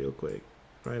stop real quick.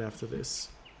 Right after this.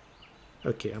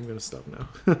 Okay, I'm gonna stop now.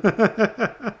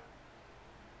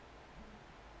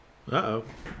 Uh-oh.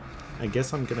 I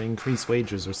guess I'm gonna increase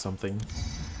wages or something.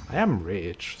 I am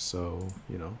rich, so,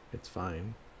 you know, it's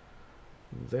fine.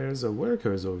 There's a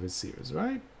workers overseers,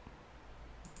 right?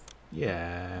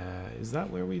 Yeah, is that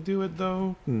where we do it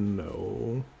though?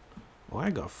 No. Oh, I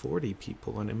got 40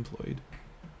 people unemployed.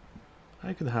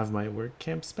 I could have my work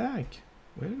camps back.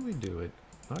 Where did we do it?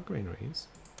 Not granaries.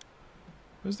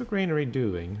 What's the granary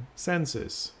doing?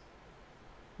 Census.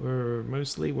 We're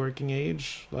mostly working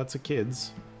age, lots of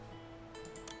kids.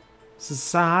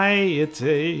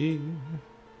 Society.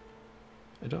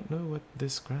 I don't know what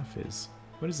this graph is.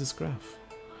 What is this graph?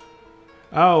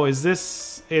 Oh, is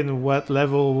this in what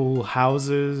level of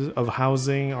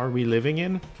housing are we living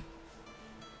in?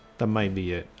 That might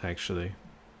be it, actually.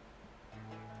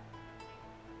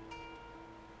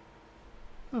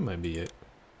 That might be it.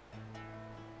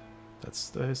 That's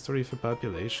the history for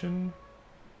population.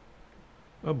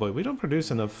 Oh boy, we don't produce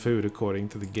enough food according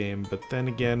to the game, but then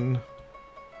again...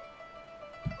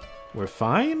 We're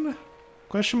fine?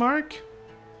 Question mark?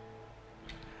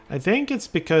 I think it's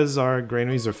because our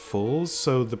granaries are full,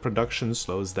 so the production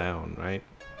slows down, right?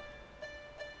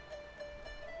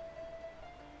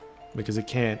 Because it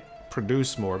can't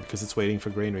produce more because it's waiting for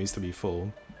granaries to be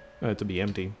full, to be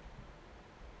empty.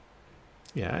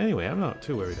 Yeah, anyway, I'm not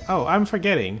too worried. Oh, I'm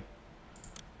forgetting.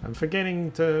 I'm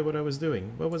forgetting what I was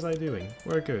doing. What was I doing?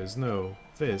 Workers, no.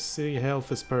 This, city health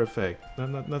is perfect.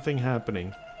 Nothing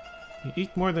happening. You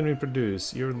eat more than we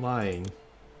produce. You're lying.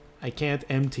 I can't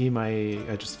empty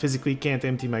I just physically can't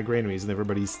empty my granaries and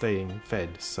everybody's staying fed,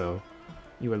 so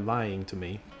you are lying to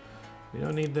me. We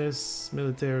don't need this.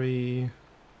 Military.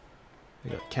 I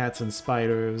got cats and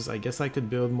spiders. I guess I could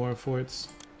build more forts.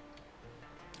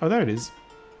 Oh, there it is.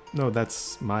 No,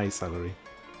 that's my salary.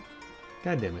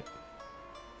 God damn it.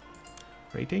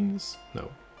 Ratings?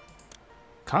 No.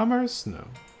 Commerce? No.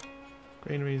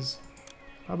 Granaries.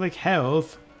 Public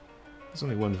health? There's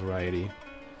only one variety.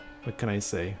 What can I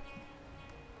say?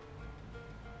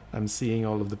 I'm seeing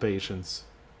all of the patients.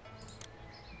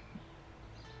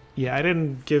 Yeah, I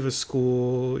didn't give a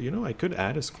school... You know, I could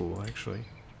add a school, actually.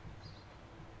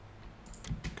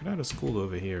 Could add a school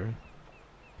over here.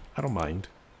 I don't mind.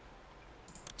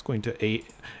 It's going to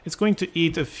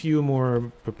eat a few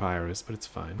more papyrus, but it's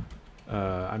fine.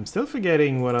 I'm still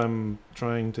forgetting what I'm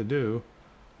trying to do.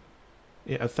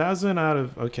 Yeah, 1,000 out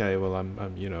of... Okay, well,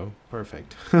 I'm you know,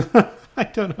 perfect. I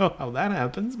don't know how that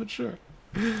happens, but sure.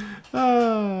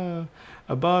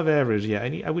 Above average. Yeah,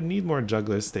 I would need more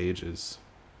juggler stages.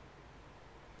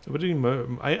 I would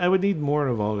need more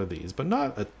of all of these, but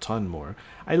not a ton more.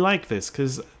 I like this,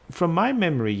 because from my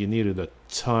memory, you needed a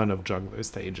ton of juggler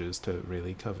stages to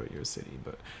really cover your city,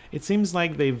 but it seems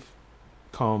like they've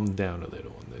calmed down a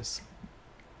little on this.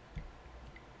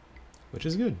 Which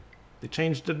is good. They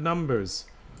changed the numbers.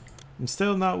 I'm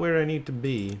still not where I need to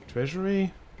be.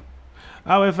 Treasury?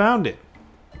 Oh, I found it.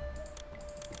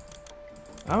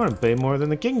 I want to pay more than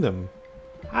the kingdom.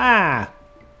 Ah!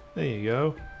 There you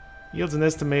go. Yields an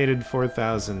estimated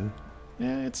 4,000.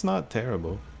 Yeah, it's not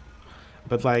terrible.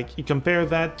 But like, you compare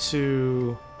that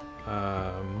to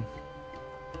the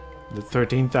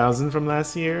 13,000 from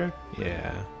last year?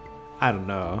 Yeah. I don't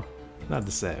know. Not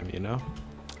the same, you know?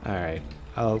 Alright,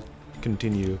 I'll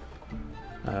continue.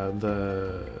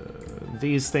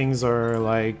 These things are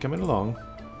like coming along.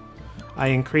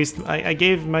 I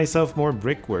gave myself more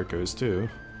brick workers too.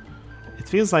 It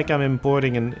feels like I'm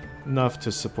importing enough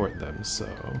to support them, so...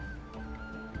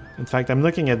 In fact, I'm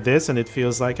looking at this and it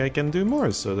feels like I can do more,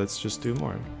 so let's just do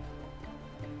more.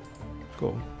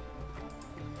 Cool.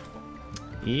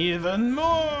 Even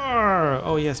more!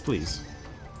 Oh yes, please.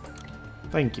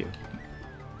 Thank you.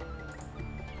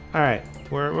 Alright,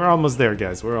 we're almost there,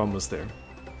 guys. We're almost there.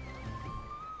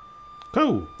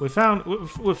 Cool! We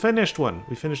finished one.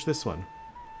 We finished this one.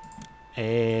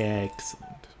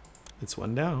 Excellent. It's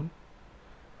one down.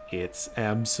 It's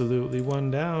absolutely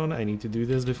one down. I need to do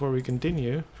this before we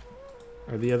continue.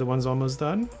 Are the other ones almost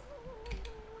done?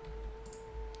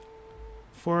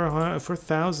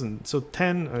 4,000. So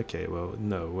 10. Okay, well,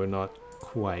 no, we're not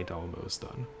quite almost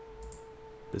done.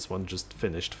 This one just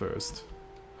finished first.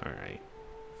 Alright.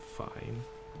 Fine.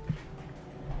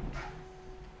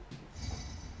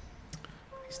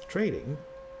 He's trading.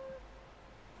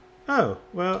 Oh,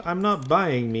 well, I'm not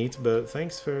buying meat, but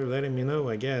thanks for letting me know,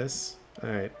 I guess.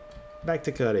 Alright. Back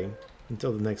to cutting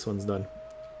until the next one's done.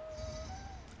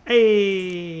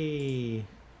 Hey!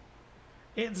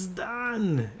 It's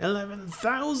done!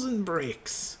 11,000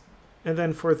 bricks! And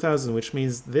then 4,000, which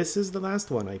means this is the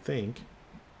last one, I think.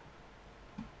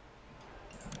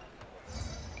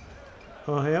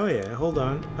 Oh, hell yeah. Hold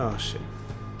on. Oh, shit.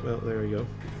 Well, there we go.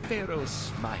 Pharaoh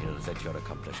smiles at your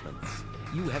accomplishments.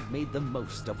 You have made the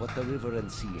most of what the river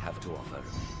and sea have to offer,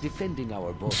 defending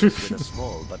our borders with a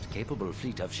small but capable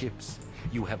fleet of ships.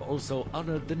 You have also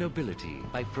honored the nobility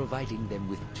by providing them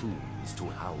with tools to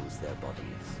house their bodies.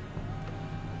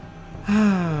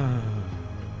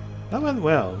 That went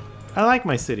well. I like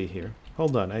my city here.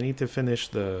 Hold on, I need to finish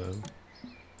the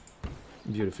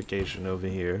beautification over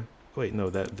here. Wait, no,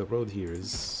 the road here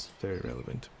is very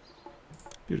relevant.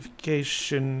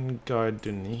 Beautification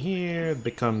garden here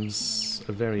becomes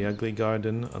a very ugly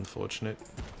garden, unfortunate.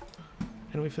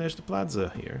 And we finish the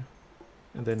plaza here.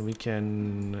 And then we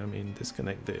can, I mean,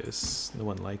 disconnect this. No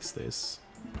one likes this.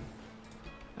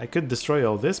 I could destroy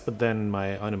all this, but then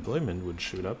my unemployment would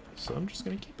shoot up. So I'm just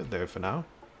gonna keep it there for now.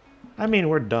 I mean,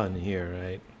 we're done here,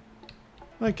 right?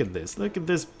 Look at this. Look at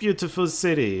this beautiful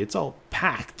city. It's all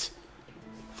packed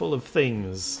full of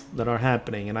things that are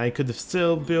happening, and I could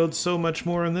still build so much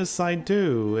more on this side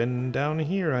too. And down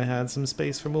here I had some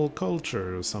space for more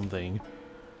culture or something.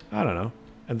 I don't know.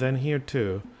 And then here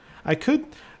too. I could...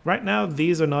 Right now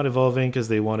these are not evolving because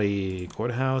they want a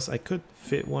courthouse. I could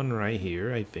fit one right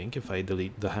here, I think, if I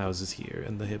delete the houses here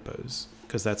and the hippos.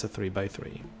 Because that's a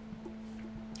 3x3.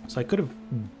 So I could have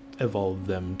evolved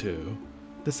them too.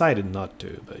 Decided not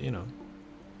to, but you know.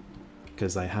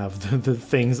 Because I have the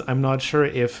things. I'm not sure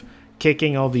if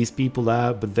kicking all these people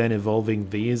out but then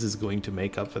evolving these is going to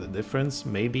make up for the difference.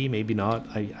 Maybe, maybe not.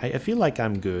 I feel like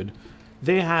I'm good.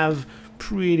 They have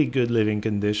pretty good living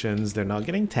conditions. They're not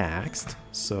getting taxed.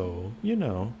 So, you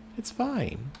know, it's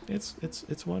fine.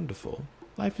 It's wonderful.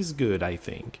 Life is good, I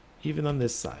think. Even on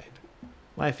this side.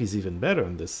 Life is even better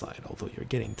on this side, although you're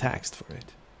getting taxed for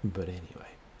it. But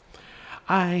anyway.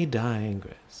 I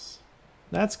digress.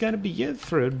 That's gonna be it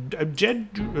for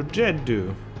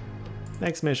Abedju.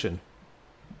 Next mission.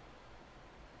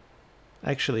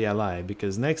 Actually, I lie,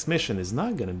 because next mission is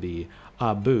not gonna be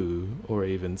Abu or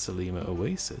even Salima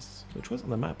Oasis, which was on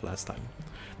the map last time.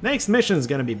 Next mission is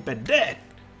gonna be Bedet,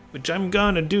 which I'm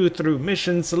gonna do through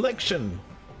mission selection.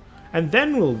 And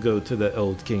then we'll go to the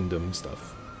Old Kingdom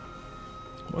stuff.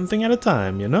 One thing at a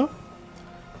time, you know?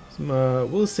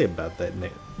 We'll see about that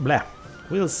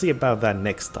We'll see about that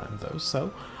next time, though.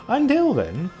 So, until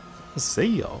then, see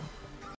y'all.